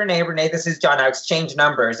 this is Renee. Renee, this is John." I exchanged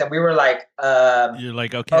numbers, and we were like, you're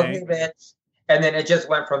like, okay, bitch. And then it just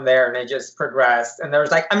went from there, and it just progressed. And there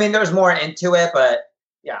was more into it, but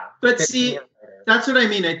yeah. But see, that's what I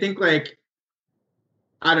mean. I think like,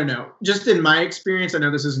 I don't know, just in my experience, I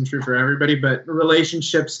know this isn't true for everybody, but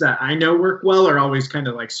relationships that I know work well are always kind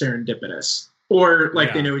of like serendipitous, or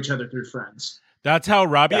like they know each other through friends. That's how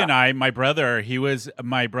Robbie and I, my brother, he was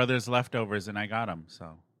my brother's leftovers, and I got him.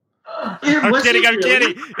 So I'm kidding. I'm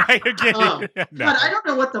kidding. Oh, No. God, I don't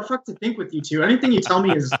know what the fuck to think with you two. Anything you tell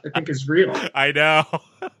me I think is real. I know.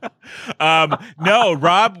 No,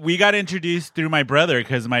 Rob, we got introduced through my brother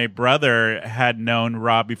because my brother had known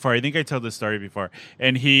Rob before. I think I told this story before.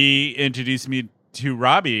 And he introduced me to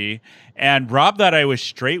Robbie. And Rob thought I was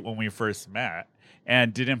straight when we first met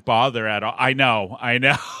and didn't bother at all. I know.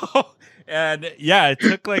 And yeah, it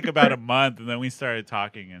took like about a month, and then we started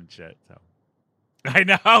talking and shit. So I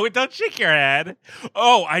know. Don't shake your head.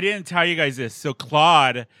 Oh, I didn't tell you guys this. So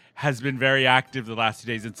Claude has been very active the last 2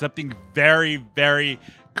 days, and something very, very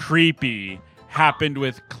creepy happened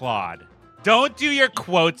with Claude. Don't do your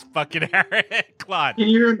quotes, fucking Eric. Claude. Can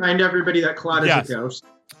you remind everybody that Claude is a ghost?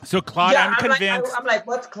 So Claude, I'm convinced. I'm like,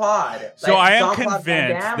 what's Claude? So like, I am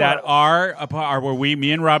convinced that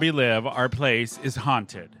me and Robbie live, our place is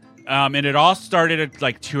haunted. And it all started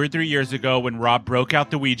like 2 or 3 years ago when Rob broke out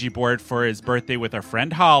the Ouija board for his birthday with our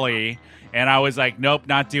friend Holly. And I was like, nope,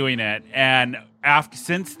 not doing it. And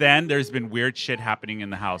since then, there's been weird shit happening in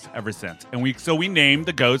the house ever since. And we named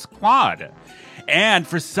the ghost Claude. And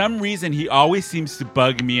for some reason, he always seems to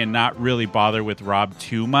bug me and not really bother with Rob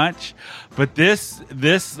too much. But this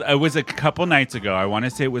was a couple nights ago. I want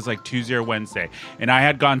to say it was like Tuesday or Wednesday. And I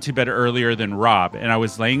had gone to bed earlier than Rob. And I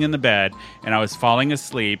was laying in the bed and I was falling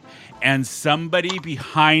asleep. And somebody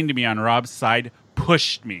behind me on Rob's side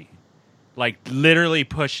pushed me. Like literally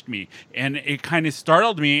pushed me. And it kind of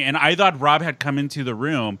startled me. And I thought Rob had come into the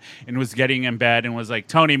room and was getting in bed and was like,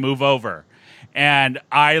 Tony, move over. And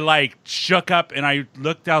I like shook up and I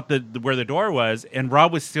looked out where the door was, and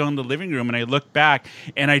Rob was still in the living room. And I looked back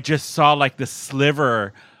and I just saw like the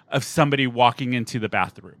sliver of somebody walking into the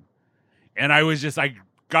bathroom. And I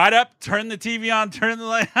got up, turned the TV on, turned the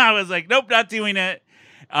light on. I was like, nope, not doing it.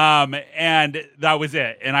 And that was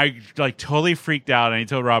it. And I like totally freaked out, and I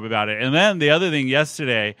told Rob about it. And then the other thing,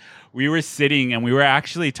 yesterday we were sitting and we were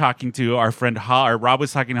actually talking to our friend Holly, or Rob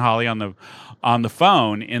was talking to Holly on the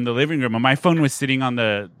phone in the living room, and my phone was sitting on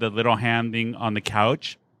the little hand thing on the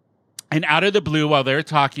couch. And out of the blue, while they're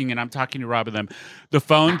talking and I'm talking to Rob and them, the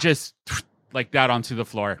phone just like that onto the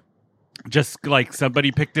floor. Just like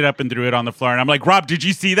somebody picked it up and threw it on the floor. And I'm like, Rob, did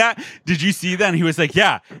you see that? Did you see that? And he was like,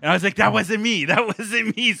 yeah. And I was like, that wasn't me. That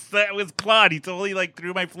wasn't me. That was Claude. He totally like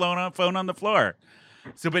threw my phone on the floor.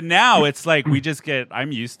 So, but now it's like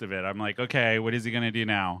I'm used to it. I'm like, okay, what is he going to do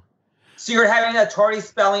now? So you're having a Tori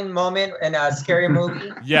Spelling moment in a scary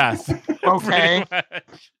movie? Yes. Okay.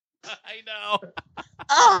 I know.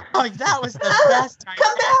 Oh, that was the best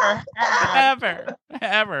time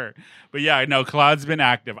ever. But yeah, I know Claude's been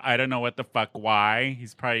active. I don't know what the fuck why.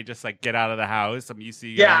 He's probably just like, get out of the house. I'm used to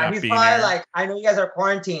you. Yeah, he's probably here. Like, I know you guys are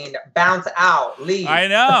quarantined. Bounce out. Leave. I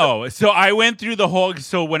know. So I went through the whole.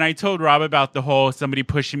 So when I told Rob about the whole somebody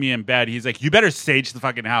pushing me in bed, he's like, you better sage the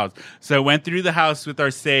fucking house. So I went through the house with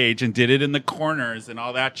our sage and did it in the corners and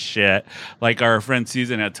all that shit, like our friend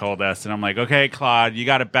Susan had told us. And I'm like, okay, Claude, you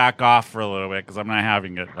got to back off for a little bit because I'm not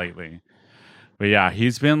having it lately. But yeah,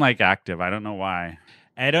 he's been like active. I don't know why.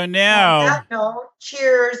 I don't know.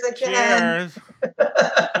 Cheers again. Cheers.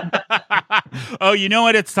 Oh, you know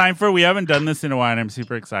what it's time for? We haven't done this in a while, and I'm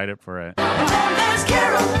super excited for it. And then there's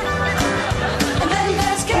Carol. And then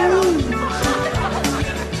there's Carol.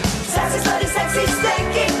 Sassy, slutty, sexy,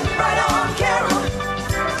 stinky. Right on, Carol.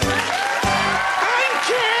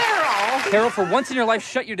 Carol, for once in your life,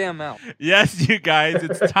 shut your damn mouth. Yes, you guys,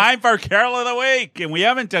 it's time for Carol of the Week, and we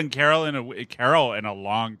haven't done Carol in a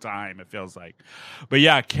long time. It feels like, but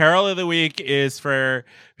yeah, Carol of the Week is for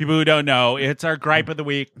people who don't know. It's our gripe of the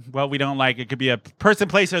week. What we don't like. It could be a person,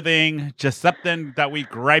 place, or thing. Just something that we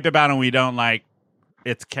gripe about and we don't like.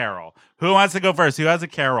 It's Carol. Who wants to go first? Who has a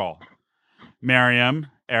Carol? Miriam,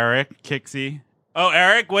 Eric, Kixie. Oh,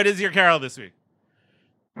 Eric, what is your Carol this week?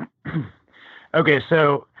 Okay,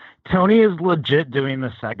 so Tony is legit doing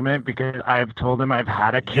the segment because I've told him I've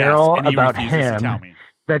had a Carol about him,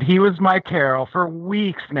 that he was my Carol for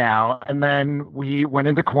weeks now. And then we went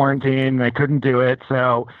into quarantine and I couldn't do it.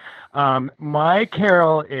 So my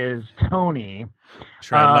Carol is Tony.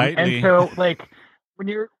 Try lightly. And so like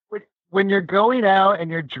when you're going out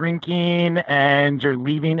and you're drinking and you're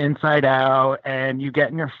leaving Inside Out and you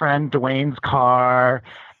get in your friend Dwayne's car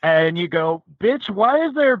and you go, bitch, why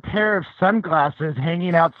is there a pair of sunglasses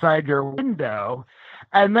hanging outside your window?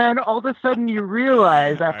 And then all of a sudden you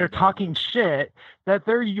realize after talking shit that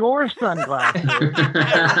they're your sunglasses.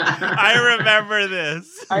 I remember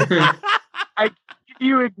this. I give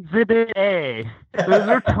you Exhibit A. Those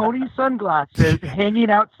are Tony's sunglasses hanging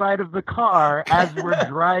outside of the car as we're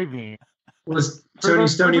driving. Was Tony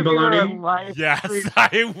Stoney Baloney? Yes,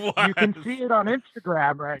 I was. You can see it on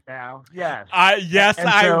Instagram right now. Yes. Yes, and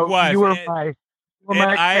I so was. You were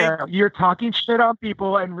my You're talking shit on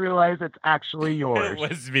people and realize it's actually yours. It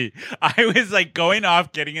was me. I was like going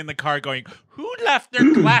off, getting in the car, going, who left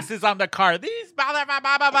their glasses on the car? These blah, blah,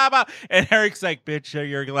 blah, blah, blah, blah. And Eric's like, bitch, show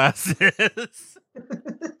your glasses.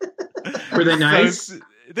 Were they nice? So,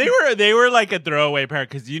 they were like a throwaway pair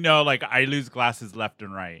because like I lose glasses left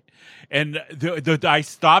and right, and I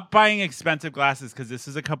stopped buying expensive glasses because this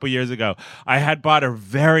is a couple years ago. I had bought a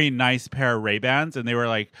very nice pair of Ray-Bans and they were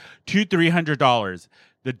like $200-300.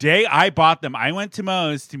 The day I bought them, I went to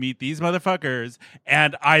Moe's to meet these motherfuckers,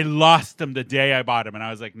 and I lost them the day I bought them, and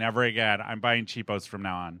I was like, never again. I'm buying cheapos from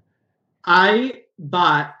now on. I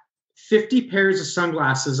bought 50 pairs of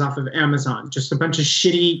sunglasses off of Amazon. Just a bunch of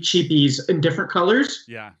shitty cheapies in different colors.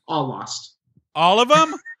 Yeah. All lost. All of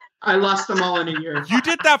them? I lost them all in a year. You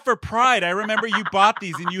did that for Pride. I remember you bought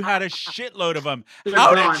these and you had a shitload of them. They're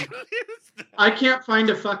How gone. did you lose them? I can't find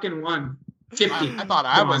a fucking one. 50. I thought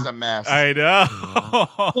I was a mess. I know.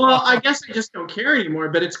 Well, I guess I just don't care anymore,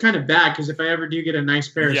 but it's kind of bad because if I ever do get a nice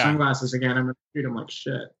pair of Yeah. sunglasses again, I'm going to treat them like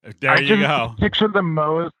shit. There I you can go. picture the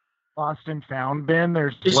most lost and found bin.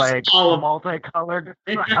 There's It's like all of- multicolored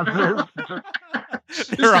glasses.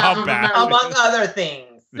 They're all half of them bad. are- Among other things.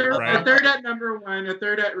 Right. A third at number one, a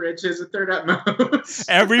third at Rich's, a third at Moe's.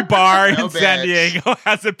 Every bar No in San bitch. Diego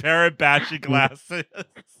has a pair of Bashy glasses.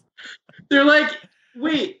 They're like,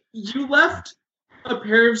 wait, you left a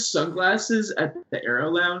pair of sunglasses at the Aero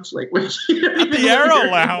Lounge? Like, wait, you don't even The live Aero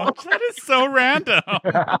here Lounge. That is so random.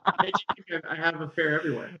 anymore. I have a pair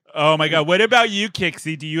everywhere. Oh my god. What about you,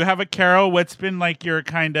 Kixie? Do you have a Carol? What's been like your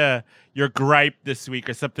gripe this week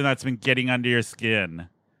or something that's been getting under your skin?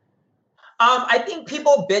 I think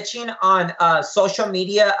people bitching on social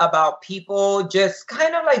media about people just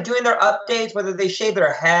kind of like doing their updates, whether they shave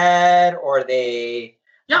their head or they,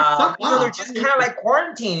 Yeah, fuck you know, they're off. just kind of like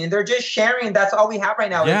quarantining. They're just sharing. That's all we have right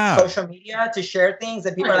now Yeah. is social media to share things.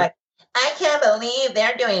 And people are Right. like, I can't believe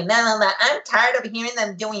they're doing that and that. I'm tired of hearing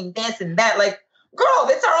them doing this and that. Like, girl,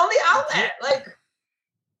 it's our only outlet. Like,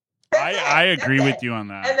 that's it. I agree That's with it. you on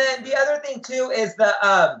that. And then the other thing too is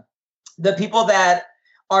the people that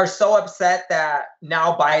are so upset that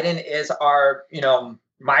now Biden is our,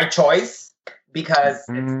 my choice because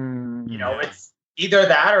it's, it's either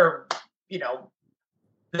that or,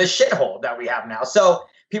 the shithole that we have now. So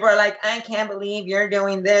people are like, I can't believe you're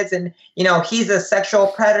doing this. And, he's a sexual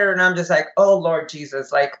predator. And I'm just like, oh, Lord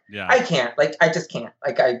Jesus. Like, Yeah. I can't. Like, I just can't.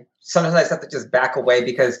 Like, sometimes I just have to just back away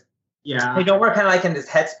because, Yeah. we're kind of like in this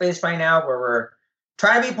headspace right now where we're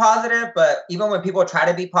trying to be positive. But even when people try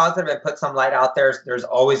to be positive and put some light out there, there's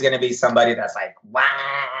always going to be somebody that's like, wow,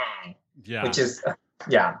 Yeah. which is,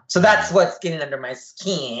 yeah. So that's what's getting under my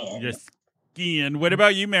skin. Your skin. What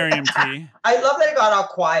about you, Miriam T? I love that it got all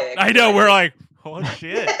quiet. I know, we're like, oh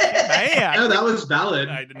shit. Man. No, that was valid.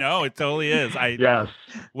 I know, it totally is. Yes.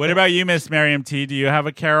 What about you, Miss Miriam T? Do you have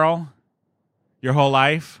a Carol? Your whole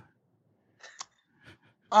life?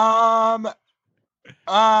 No,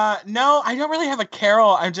 I don't really have a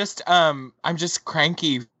Carol. I'm just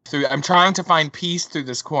cranky I'm trying to find peace through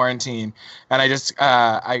this quarantine, and I just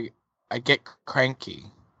I get cranky.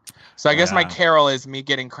 So I guess my Yeah. Carol is me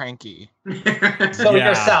getting cranky. So Yeah.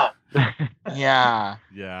 yourself. Yeah.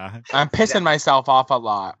 Yeah. I'm pissing myself off a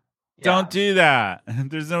lot. Don't do that.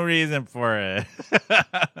 There's no reason for it.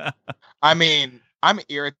 I mean, I'm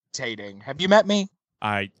irritating. Have you met me?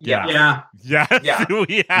 Yeah. Yeah. Yes, Yeah.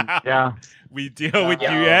 we have. Yeah. We deal with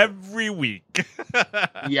Yeah. you every week.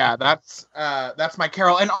 Yeah, that's my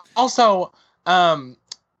Carol. And also,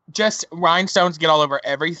 just rhinestones get all over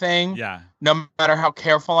everything. Yeah. No matter how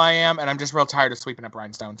careful I am, and I'm just real tired of sweeping up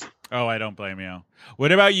rhinestones. Oh, I don't blame you.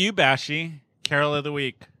 What about you, Bashy? Carol of the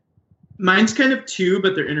week. Mine's kind of two,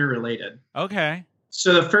 but they're interrelated. Okay.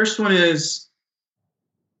 So the first one is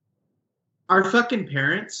our fucking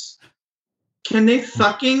parents. Can they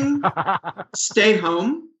fucking stay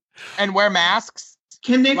home? And wear masks.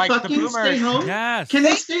 Can they Like the fucking stay boomers. home? Yes. Can they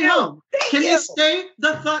Thank stay you. home? Thank Can you. they stay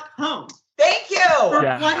the fuck home Thank you. for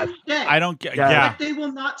Yeah. 1 day? I don't get. Yeah. Yeah. Like they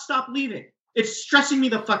will not stop leaving. It's stressing me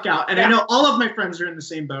the fuck out, and I Yeah. know all of my friends are in the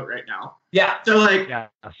same boat right now. Yeah. So like, Yeah.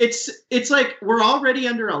 it's like we're already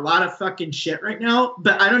under a lot of fucking shit right now,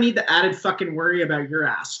 but I don't need the added fucking worry about your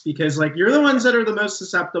ass because like you're the ones that are the most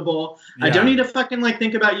susceptible. I Yeah. don't need to fucking like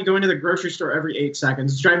think about you going to the grocery store every 8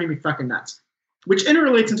 seconds. It's driving me fucking nuts. Which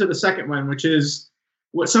interrelates into the second one, which is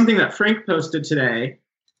something that Frank posted today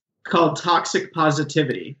called toxic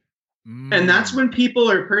positivity. And that's when people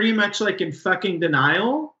are pretty much like in fucking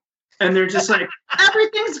denial and they're just like,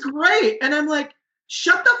 everything's great. And I'm like,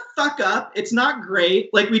 shut the fuck up. It's not great.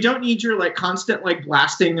 Like, we don't need your like constant like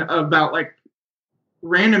blasting about like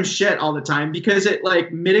random shit all the time because it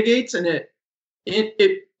like mitigates and it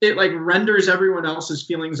like renders everyone else's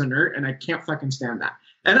feelings inert. And I can't fucking stand that.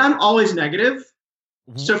 And I'm always negative.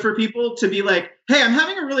 So for people to be like, hey, I'm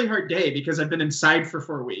having a really hard day because I've been inside for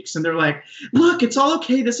 4 weeks. And they're like, look, it's all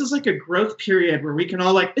okay. This is like a growth period where we can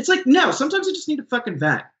all like, it's like, no, sometimes I just need to fucking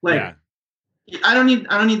vent. Like, Yeah. I don't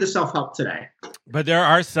need the self-help today. But there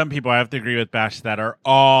are some people, I have to agree with Bash, that are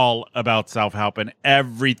all about self-help and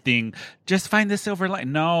everything. Just find the silver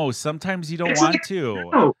line. No, sometimes you don't It's want like- to.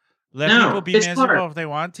 No. Let no, people be it's miserable hard. if they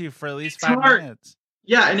want to for at least It's 5 hard. minutes.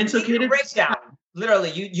 Yeah, and it's You need okay your to breakdown.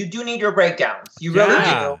 Literally, you do need your breakdowns. You really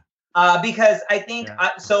Yeah. do. Because I think Yeah.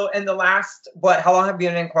 so. In the last how long have you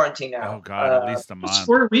been in quarantine now? Oh, God, at least a it's month.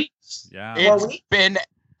 4 weeks. Yeah. It's weeks? been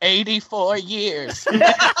 84 years.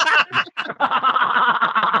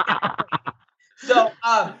 So,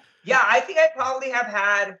 yeah, I think I probably have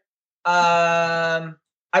had,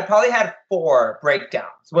 I probably had 4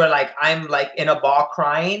 breakdowns where like I'm like in a ball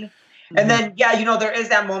crying. And then, yeah, you know, there is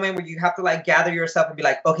that moment where you have to like gather yourself and be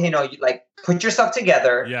like, okay, no, you like put yourself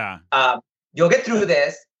together. Yeah. You'll get through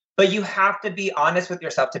this, but you have to be honest with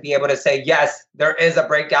yourself to be able to say, yes, there is a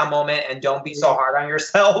breakdown moment, and don't be so hard on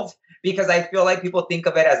yourself, because I feel like people think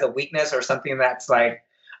of it as a weakness or something that's like,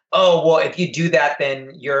 oh, well, if you do that,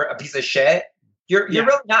 then you're a piece of shit. You're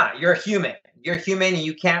really not. You're human. You're human, and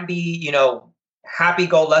you can't be, you know,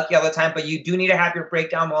 happy-go-lucky all the time, but you do need to have your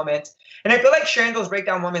breakdown moments. And I feel like sharing those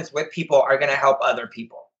breakdown moments with people are going to help other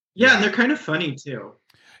people. Yeah, and they're kind of funny too.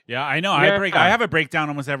 Yeah, I know. Yeah. I have a breakdown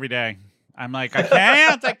almost every day. I'm like, I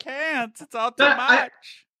can't. It's all too But much.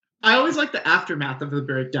 I always like the aftermath of the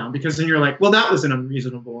breakdown, because then you're like, well, that was an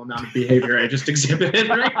unreasonable amount of behavior I just exhibited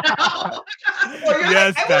right now. Or you're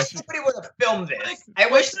Yes, like, I wish somebody would have filmed this. I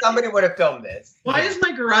wish somebody would have filmed this. Why is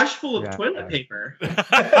my garage full of Yeah. toilet paper?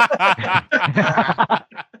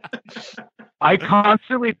 I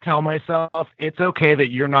constantly tell myself it's okay that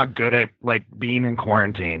you're not good at like being in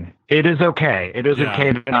quarantine. It is okay. It is Yeah.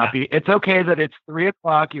 okay to not be. It's okay that it's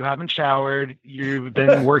 3:00. You haven't showered. You've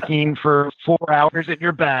been working for 4 hours in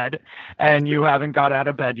your bed, and you haven't got out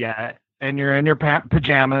of bed yet. And you're in your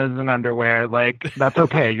pajamas and underwear. Like, that's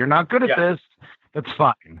okay. You're not good at this. That's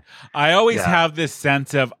fine. I always Yeah. have this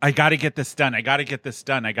sense of, I got to get this done. I got to get this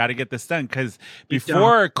done. I got to get this done. Because You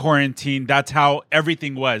before quarantine, that's how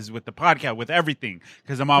everything was with the podcast, with everything.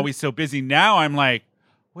 Because I'm always so busy. Now I'm like,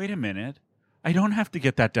 wait a minute. I don't have to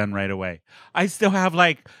get that done right away. I still have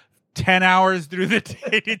like 10 hours through the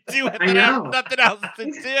day to do it. I and know. have nothing else to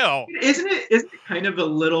do. Isn't it kind of a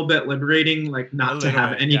little bit liberating, like A not to little have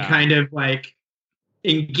bit, any yeah. kind of like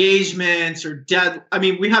engagements or I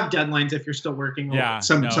mean, we have deadlines if you're still working. Yeah,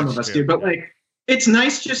 some no, of it's us true. do, but like it's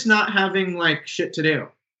nice just not having like shit to do.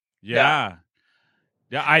 Yeah.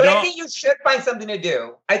 Yeah, But I think you should find something to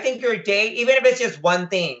do. I think your day, even if it's just one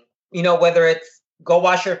thing, you know, whether it's go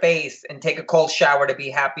wash your face and take a cold shower to be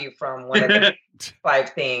happy from one of the 5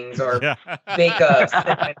 things, or Yeah. bake a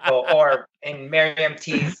cinnamon roll, or in Miriam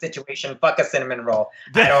T's situation, fuck a cinnamon roll.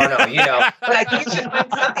 I don't know, you know. But I think you should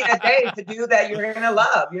find something a day to do that you're going to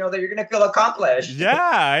love, you know, that you're going to feel accomplished. Yeah,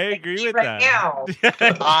 I agree with right that. now.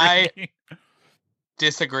 I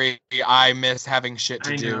disagree. I miss having shit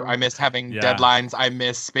to I do. know. I miss having Yeah. deadlines. I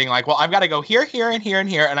miss being like, well, I've got to go here, here, and here, and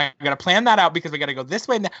here, and I got to plan that out because we got to go this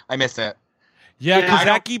way. I miss it. Yeah, Yeah, because I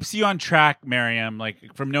that don't- keeps you on track, Miriam.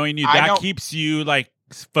 Like, from knowing you, I that don't- keeps you like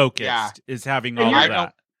focused. Yeah. Is having And all you're- of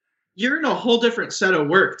that. You're in a whole different set of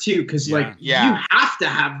work too, because Yeah. like Yeah. you have to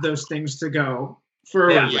have those things to go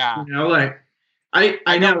forward. Yeah. You know, like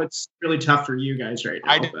I know it's really tough for you guys right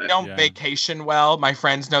now. I but don't Yeah. vacation well. My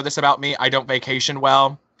friends know this about me. I don't vacation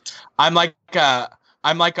well. I'm like a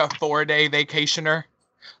 4-day vacationer.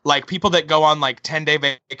 Like people that go on like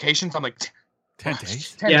 10-day vacations, I'm like 10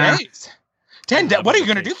 days. 10 Yeah. days. 10 I days. love What are a you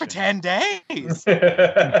gonna do for vacation. 10 days?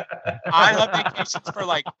 I love vacations for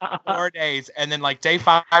like 4 days, and then like day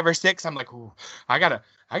 5 or 6, I'm like, ooh, I gotta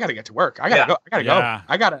get to work. I gotta Yeah. go. I gotta Yeah.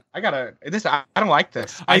 go. I gotta. This. I don't like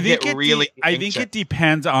this. I think get really. I think it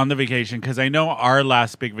depends on the vacation, because I know our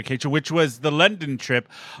last big vacation, which was the London trip.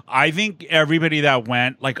 I think everybody that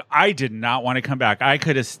went, like, I did not want to come back. I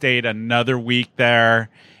could have stayed another week there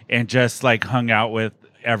and just like hung out with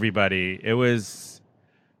everybody. It was.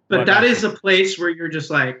 But what that else? is a place where you're just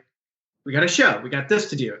like, we got a show, we got this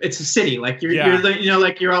to do. It's a city, like Yeah. you're the, you know,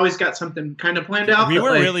 like you're always got something kind of planned out. We but,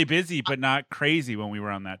 were like, really busy, but not crazy when we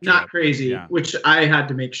were on that trip. not crazy, Yeah. which I had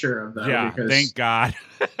to make sure of though. Yeah, because, thank God.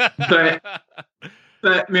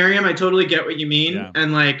 But Miriam, I totally get what you mean, Yeah.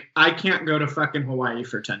 and like I can't go to fucking Hawaii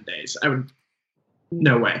for 10 days. I would,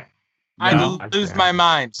 no way, I No, lose my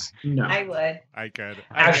mind. no. I would. I could.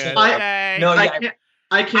 Actually, I could. no, I yeah, can't.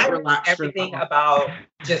 I can't I relax for everything that. about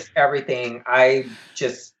just everything. I'm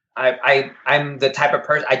the type of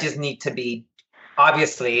person, I just need to be,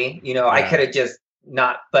 obviously, you know, I Yeah. could have just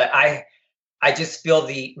not, but I just feel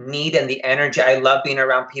the need and the energy. I love being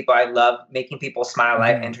around people. I love making people smile.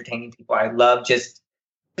 I Mhm. entertaining people. I love just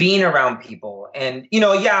being around people. And, you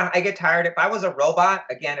know, yeah, I get tired. If I was a robot,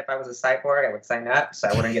 again, if I was a cyborg, I would sign up so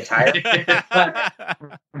I wouldn't get tired.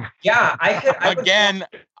 Yeah, I would- Again,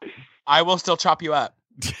 I will still chop you up.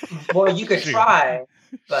 well, you could She- try,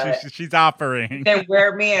 but She's offering. then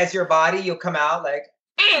wear me as your body. You'll come out like,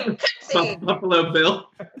 cutscene. Buffalo Bill.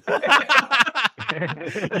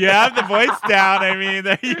 You have the voice down. I mean,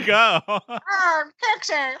 there you go.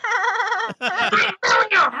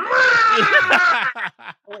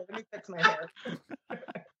 Wait, let me fix my hair.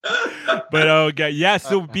 But okay, yeah.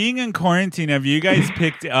 So being in quarantine, have you guys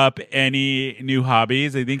picked up any new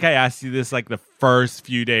hobbies? I think I asked you this like the first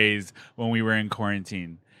few days when we were in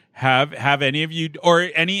quarantine. Have any of you or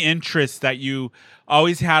any interests that you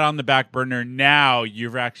always had on the back burner? Now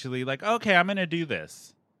you're actually like, okay, I'm gonna do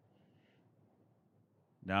this.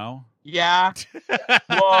 No. Yeah.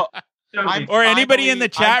 Well, Or anybody in the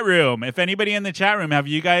finally- chat room. If anybody in the chat room, have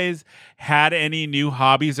you guys had any new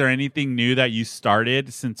hobbies or anything new that you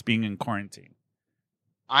started since being in quarantine?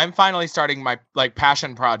 I'm finally starting my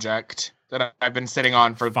passion project that I've been sitting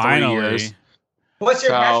on for 3 years. What's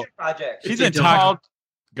your So- passion project? She's It's been a dog. talking.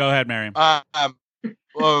 Go ahead, Miriam.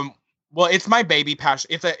 Well, it's my baby passion.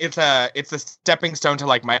 It's a stepping stone to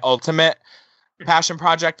like my ultimate passion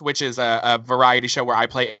project, which is a variety show where I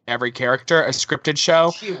play every character, a scripted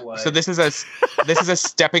show. She would. So this is a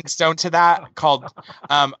stepping stone to that called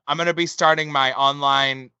I'm going to be starting my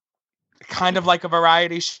online kind of like a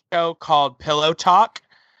variety show called Pillow Talk.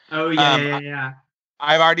 Oh yeah, Um, yeah.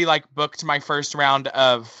 I've already like booked my first round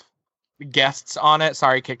of guests on it.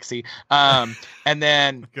 Sorry, Kixie. And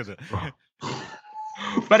then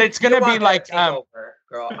but it's going You to be want her like take over,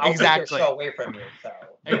 girl. I'll exactly. take your show away from you. So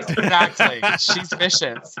you know. exactly. She's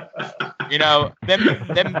vicious. You know,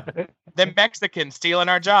 them Mexicans stealing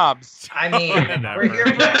our jobs. I mean, Never. we're here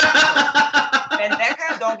for and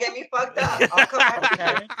Becca, don't get me fucked up. I'll come out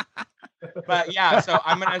Okay. But yeah, so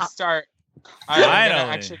I'm gonna start. I'm gonna Finally.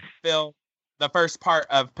 actually film the first part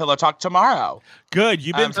of Pillow Talk tomorrow. Good.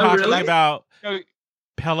 You've been Oh, talking really? about So,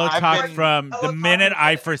 Pillow I've Talk been- from the Pillow minute Talk.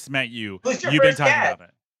 I first met you. Who's your You've been first talking guest? about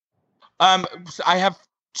it. So I have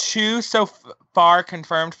 2 so far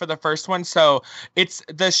confirmed for the first one. So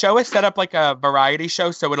the show is set up like a variety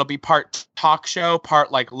show. So it'll be part talk show,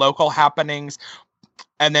 part like local happenings,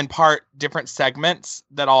 and then part different segments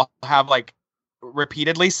that I'll have like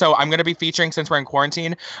repeatedly. So I'm going to be featuring, since we're in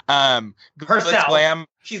quarantine, Glitz Herself. Glam.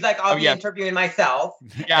 She's like, I'll Oh, be yeah. interviewing myself.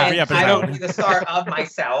 Yeah, Every and I will episode. be the star of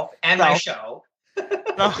myself and my Self. show.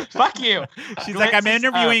 No, fuck you. She's like, I'm Glitz is,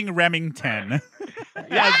 interviewing Remington.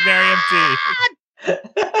 Yes, Miriam T.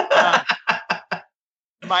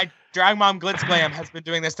 My drag mom Glitz Glam has been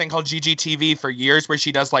doing this thing called GGTV for years, where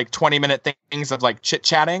she does like 20-minute things of like chit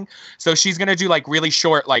chatting. So she's gonna do like really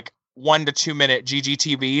short, like 1 to 2 minute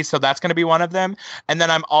GGTV. So that's gonna be one of them. And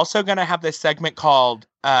then I'm also gonna have this segment called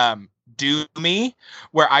Do Me,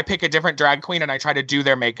 where I pick a different drag queen and I try to do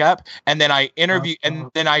their makeup, and then I interview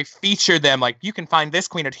and then I feature them. Like, you can find this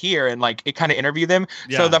queen at here, and like it kind of interview them.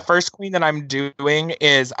 Yeah. So the first queen that I'm doing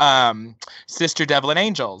is Sister Devlin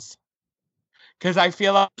Angels. Because I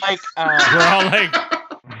feel like We're all like,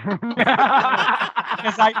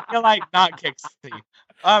 because I feel like not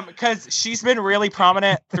Kixie. Because she's been really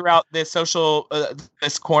prominent throughout this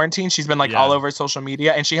this quarantine. She's been like Yeah. all over social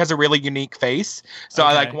media, and she has a really unique face. So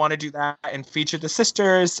I like Okay. want to do that and feature the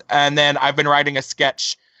sisters. And then I've been writing a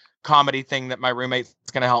sketch comedy thing that my roommate's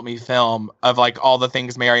going to help me film, of like all the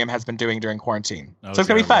things Miriam has been doing during quarantine. oh, So it's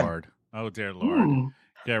going to be dear fun. Lord. Oh, dear Lord. Ooh,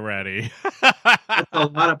 Get ready. that's a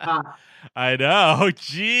lot of pot. I know.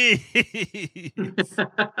 Jeez.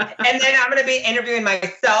 And then I'm going to be interviewing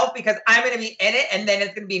myself because I'm going to be in it. And then it's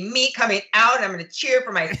going to be me coming out. And I'm going to cheer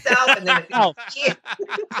for myself. And then it's going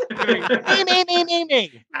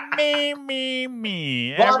to be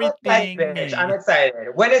me. Well, I'm Everything. excited, bitch. me. I'm excited.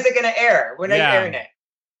 When is it going to air? When are Yeah. you airing it?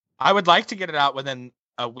 I would like to get it out within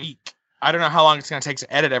a week. I don't know how long it's going to take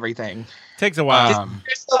to edit everything. Takes a while.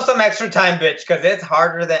 There's still some extra time, bitch, because it's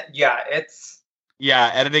harder than,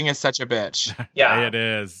 Yeah, editing is such a bitch. yeah. It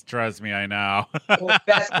is. Trust me, I know. Well,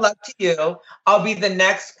 best of luck to you. I'll be the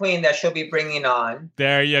next queen that she'll be bringing on.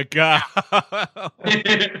 There you go.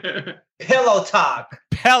 Pillow talk.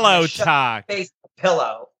 Pillow Shut- talk. Face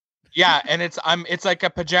pillow. Yeah, and it's like a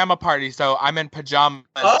pajama party, so I'm in pajamas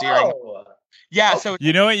during. Oh. Yeah, so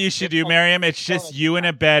You know what you should do, Miriam? It's just you in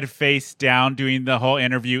a bed face down doing the whole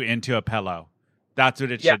interview into a pillow. That's what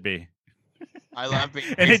it Yeah. should be. I love being.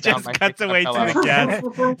 And face it down, just my cuts face on a away to pillow.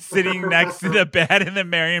 the guest sitting next to the bed, and then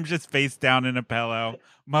Miriam's just face down in a pillow,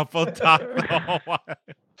 muffled talk the whole while.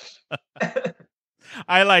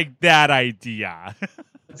 I like that idea.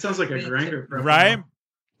 It sounds like a grinder profile. Right?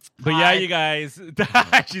 But yeah, Bye. you guys.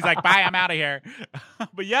 She's like, bye, I'm out of here.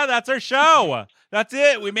 But yeah, that's our show. That's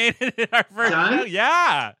it. We made it in our first Done? show.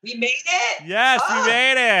 Yeah. We made it. Yes, Oh. we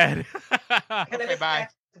made it. Okay, bye.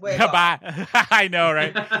 Bye. I know,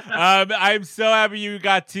 right? I'm so happy you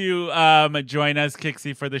got to join us,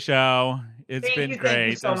 Kixie, for the show. It's Thank been you, thank you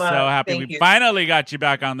great. so I'm so much. happy Thank we you. finally got you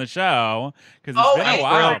back on the show because it's Oh, been a hey,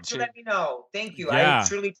 while. to let me know. Thank you. Yeah. I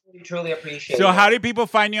truly, truly, truly appreciate it. So, how do people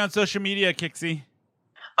find you on social media, Kixie?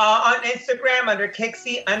 On Instagram under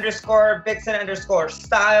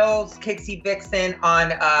Kixie_Vixen_Styles, Kixie Vixen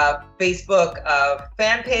on Facebook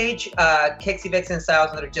fan page, Kixie Vixen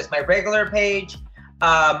Styles under just my regular page.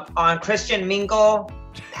 On Christian Mingle,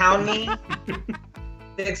 pound me.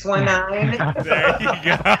 619. There you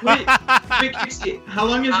go. Wait, Kixie, how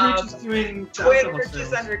long is Riches doing Twitter alcohol just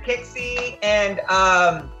sales? under Kixie, and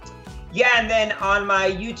and then on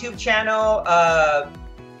my YouTube channel,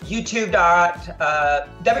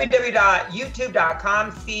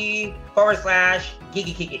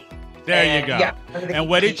 www.youtube.com/Geeky. There you go. Yeah, And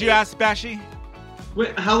what did you ask, Bashy?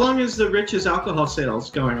 Wait, how long is the Riches alcohol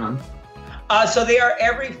sales going on? So they are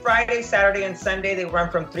every Friday, Saturday, and Sunday. They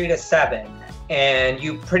run from 3 to 7. And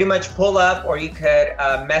you pretty much pull up, or you could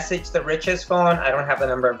message the Riches phone. I don't have the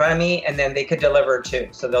number in front of me. And then they could deliver too.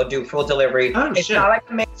 So they'll do full delivery. Oh, it's shit. not like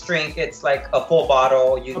a mixed drink. It's like a full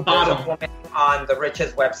bottle. There's a full menu on the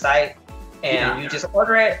Riches website. And you just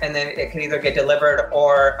order it, and then it can either get delivered,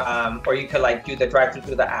 or you could like do the drive-through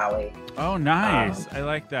through the alley. Oh, nice. I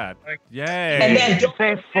like that. Yay. And then Did you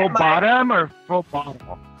say full bottom or full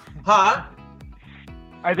bottle? Huh?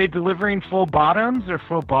 Are they delivering full bottoms or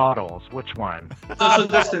full bottles? Which one? Social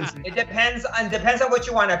distancing. It depends on what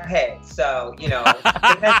you want to pay. So it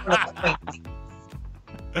depends on the point.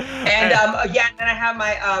 And and then I have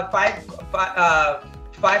my five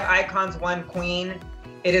icons, one queen.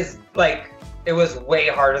 It is it was way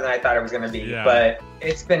harder than I thought it was gonna be, but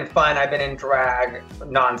it's been fun. I've been in drag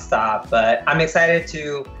nonstop, but I'm excited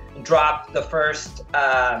to drop the first.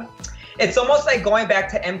 It's almost like going back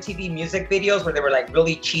to MTV music videos where they were like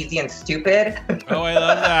really cheesy and stupid. Oh, I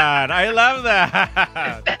love that. I love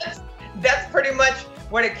that. That's pretty much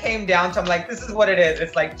what it came down to. I'm like, this is what it is.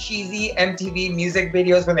 It's like cheesy MTV music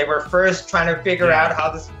videos when they were first trying to figure out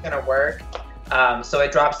how this was gonna work. So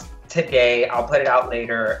it drops today. I'll put it out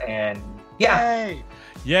later, and Yay,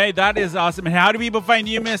 that is awesome. And how do people find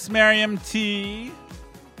you, Miss Miriam T?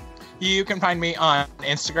 You can find me on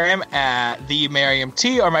Instagram at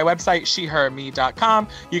 @TheMiriamT or my website, sheherme.com.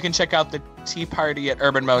 You can check out the tea party at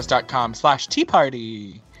urbanmos.com/tea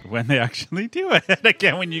party. When they actually do it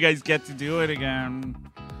again, when you guys get to do it again.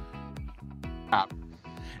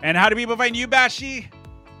 And how do people find you, Bashy?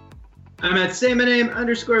 I'm at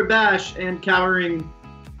 @SayMyName_Bash and cowering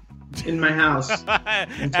in my house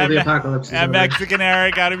until the apocalypse is At over. Mexican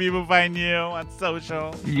Eric, how do people find you on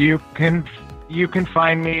social? You can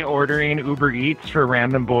find me ordering Uber Eats for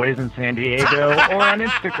random boys in San Diego or on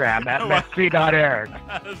Instagram at Mexi.Eric.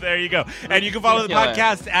 There you go. And you can follow the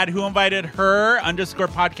podcast at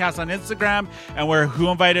 @WhoInvitedHer_podcast on Instagram, and we're Who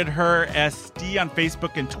Invited Her SD on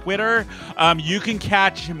Facebook and Twitter. You can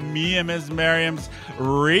catch me and Ms. Miriam's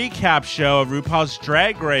recap show of RuPaul's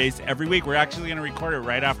Drag Race every week. We're actually going to record it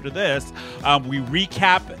right after this. We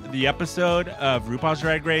recap the episode of RuPaul's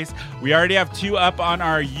Drag Race. We already have 2 up on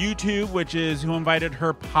our YouTube, which is Who Invited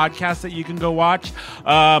Her podcast that you can go watch.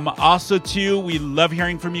 Also, too, we love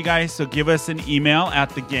hearing from you guys, so give us an email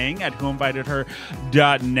at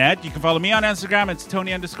thegang@whoinvitedher.net. You can follow me on Instagram. It's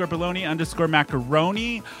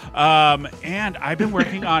Tony_Baloney_macaroni. And I've been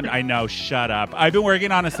working on, I know, shut up. I've been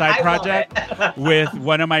working on a side project with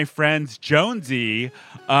one of my friends, Jonesy,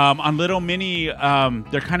 on little mini,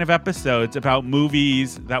 they're kind of episodes about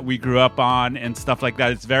movies that we grew up on and stuff like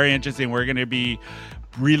that. It's very interesting. We're going to be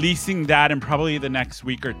releasing that in probably the next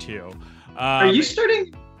week or 2. Are you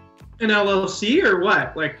starting an LLC or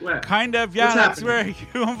what? Like what? Kind of, yeah. What's That's happening?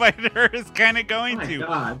 where You Invited Her is kind of going Oh my to.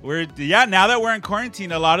 God. Now that we're in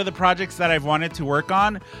quarantine, a lot of the projects that I've wanted to work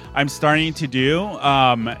on, I'm starting to do,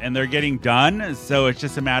 and they're getting done. So it's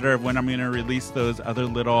just a matter of when I'm going to release those other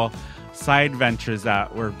little side ventures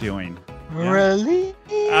that we're doing. Yeah. Really?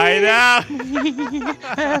 I know.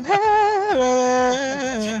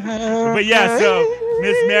 But yeah, so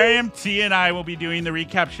Miss Miriam T and I will be doing the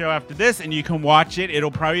recap show after this, and you can watch it.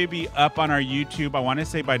 It'll probably be up on our YouTube, I want to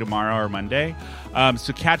say by tomorrow or Monday.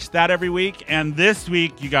 So catch that every week. And this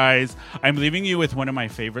week, you guys, I'm leaving you with one of my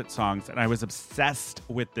favorite songs, and I was obsessed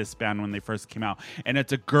with this band when they first came out. And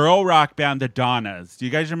it's a girl rock band, the Donnas. Do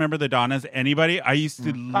you guys remember the Donnas? Anybody? I used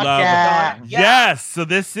to love yeah. Yes. So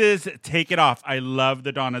this is Take It Off. I love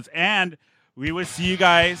the Donnas. And we will see you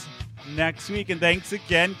guys next week. And thanks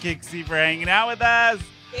again, Kixie, for hanging out with us.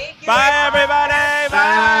 Thank you. Bye, everybody. Bye.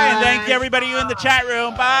 Bye. And thank you, everybody in the chat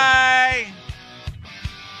room. Bye.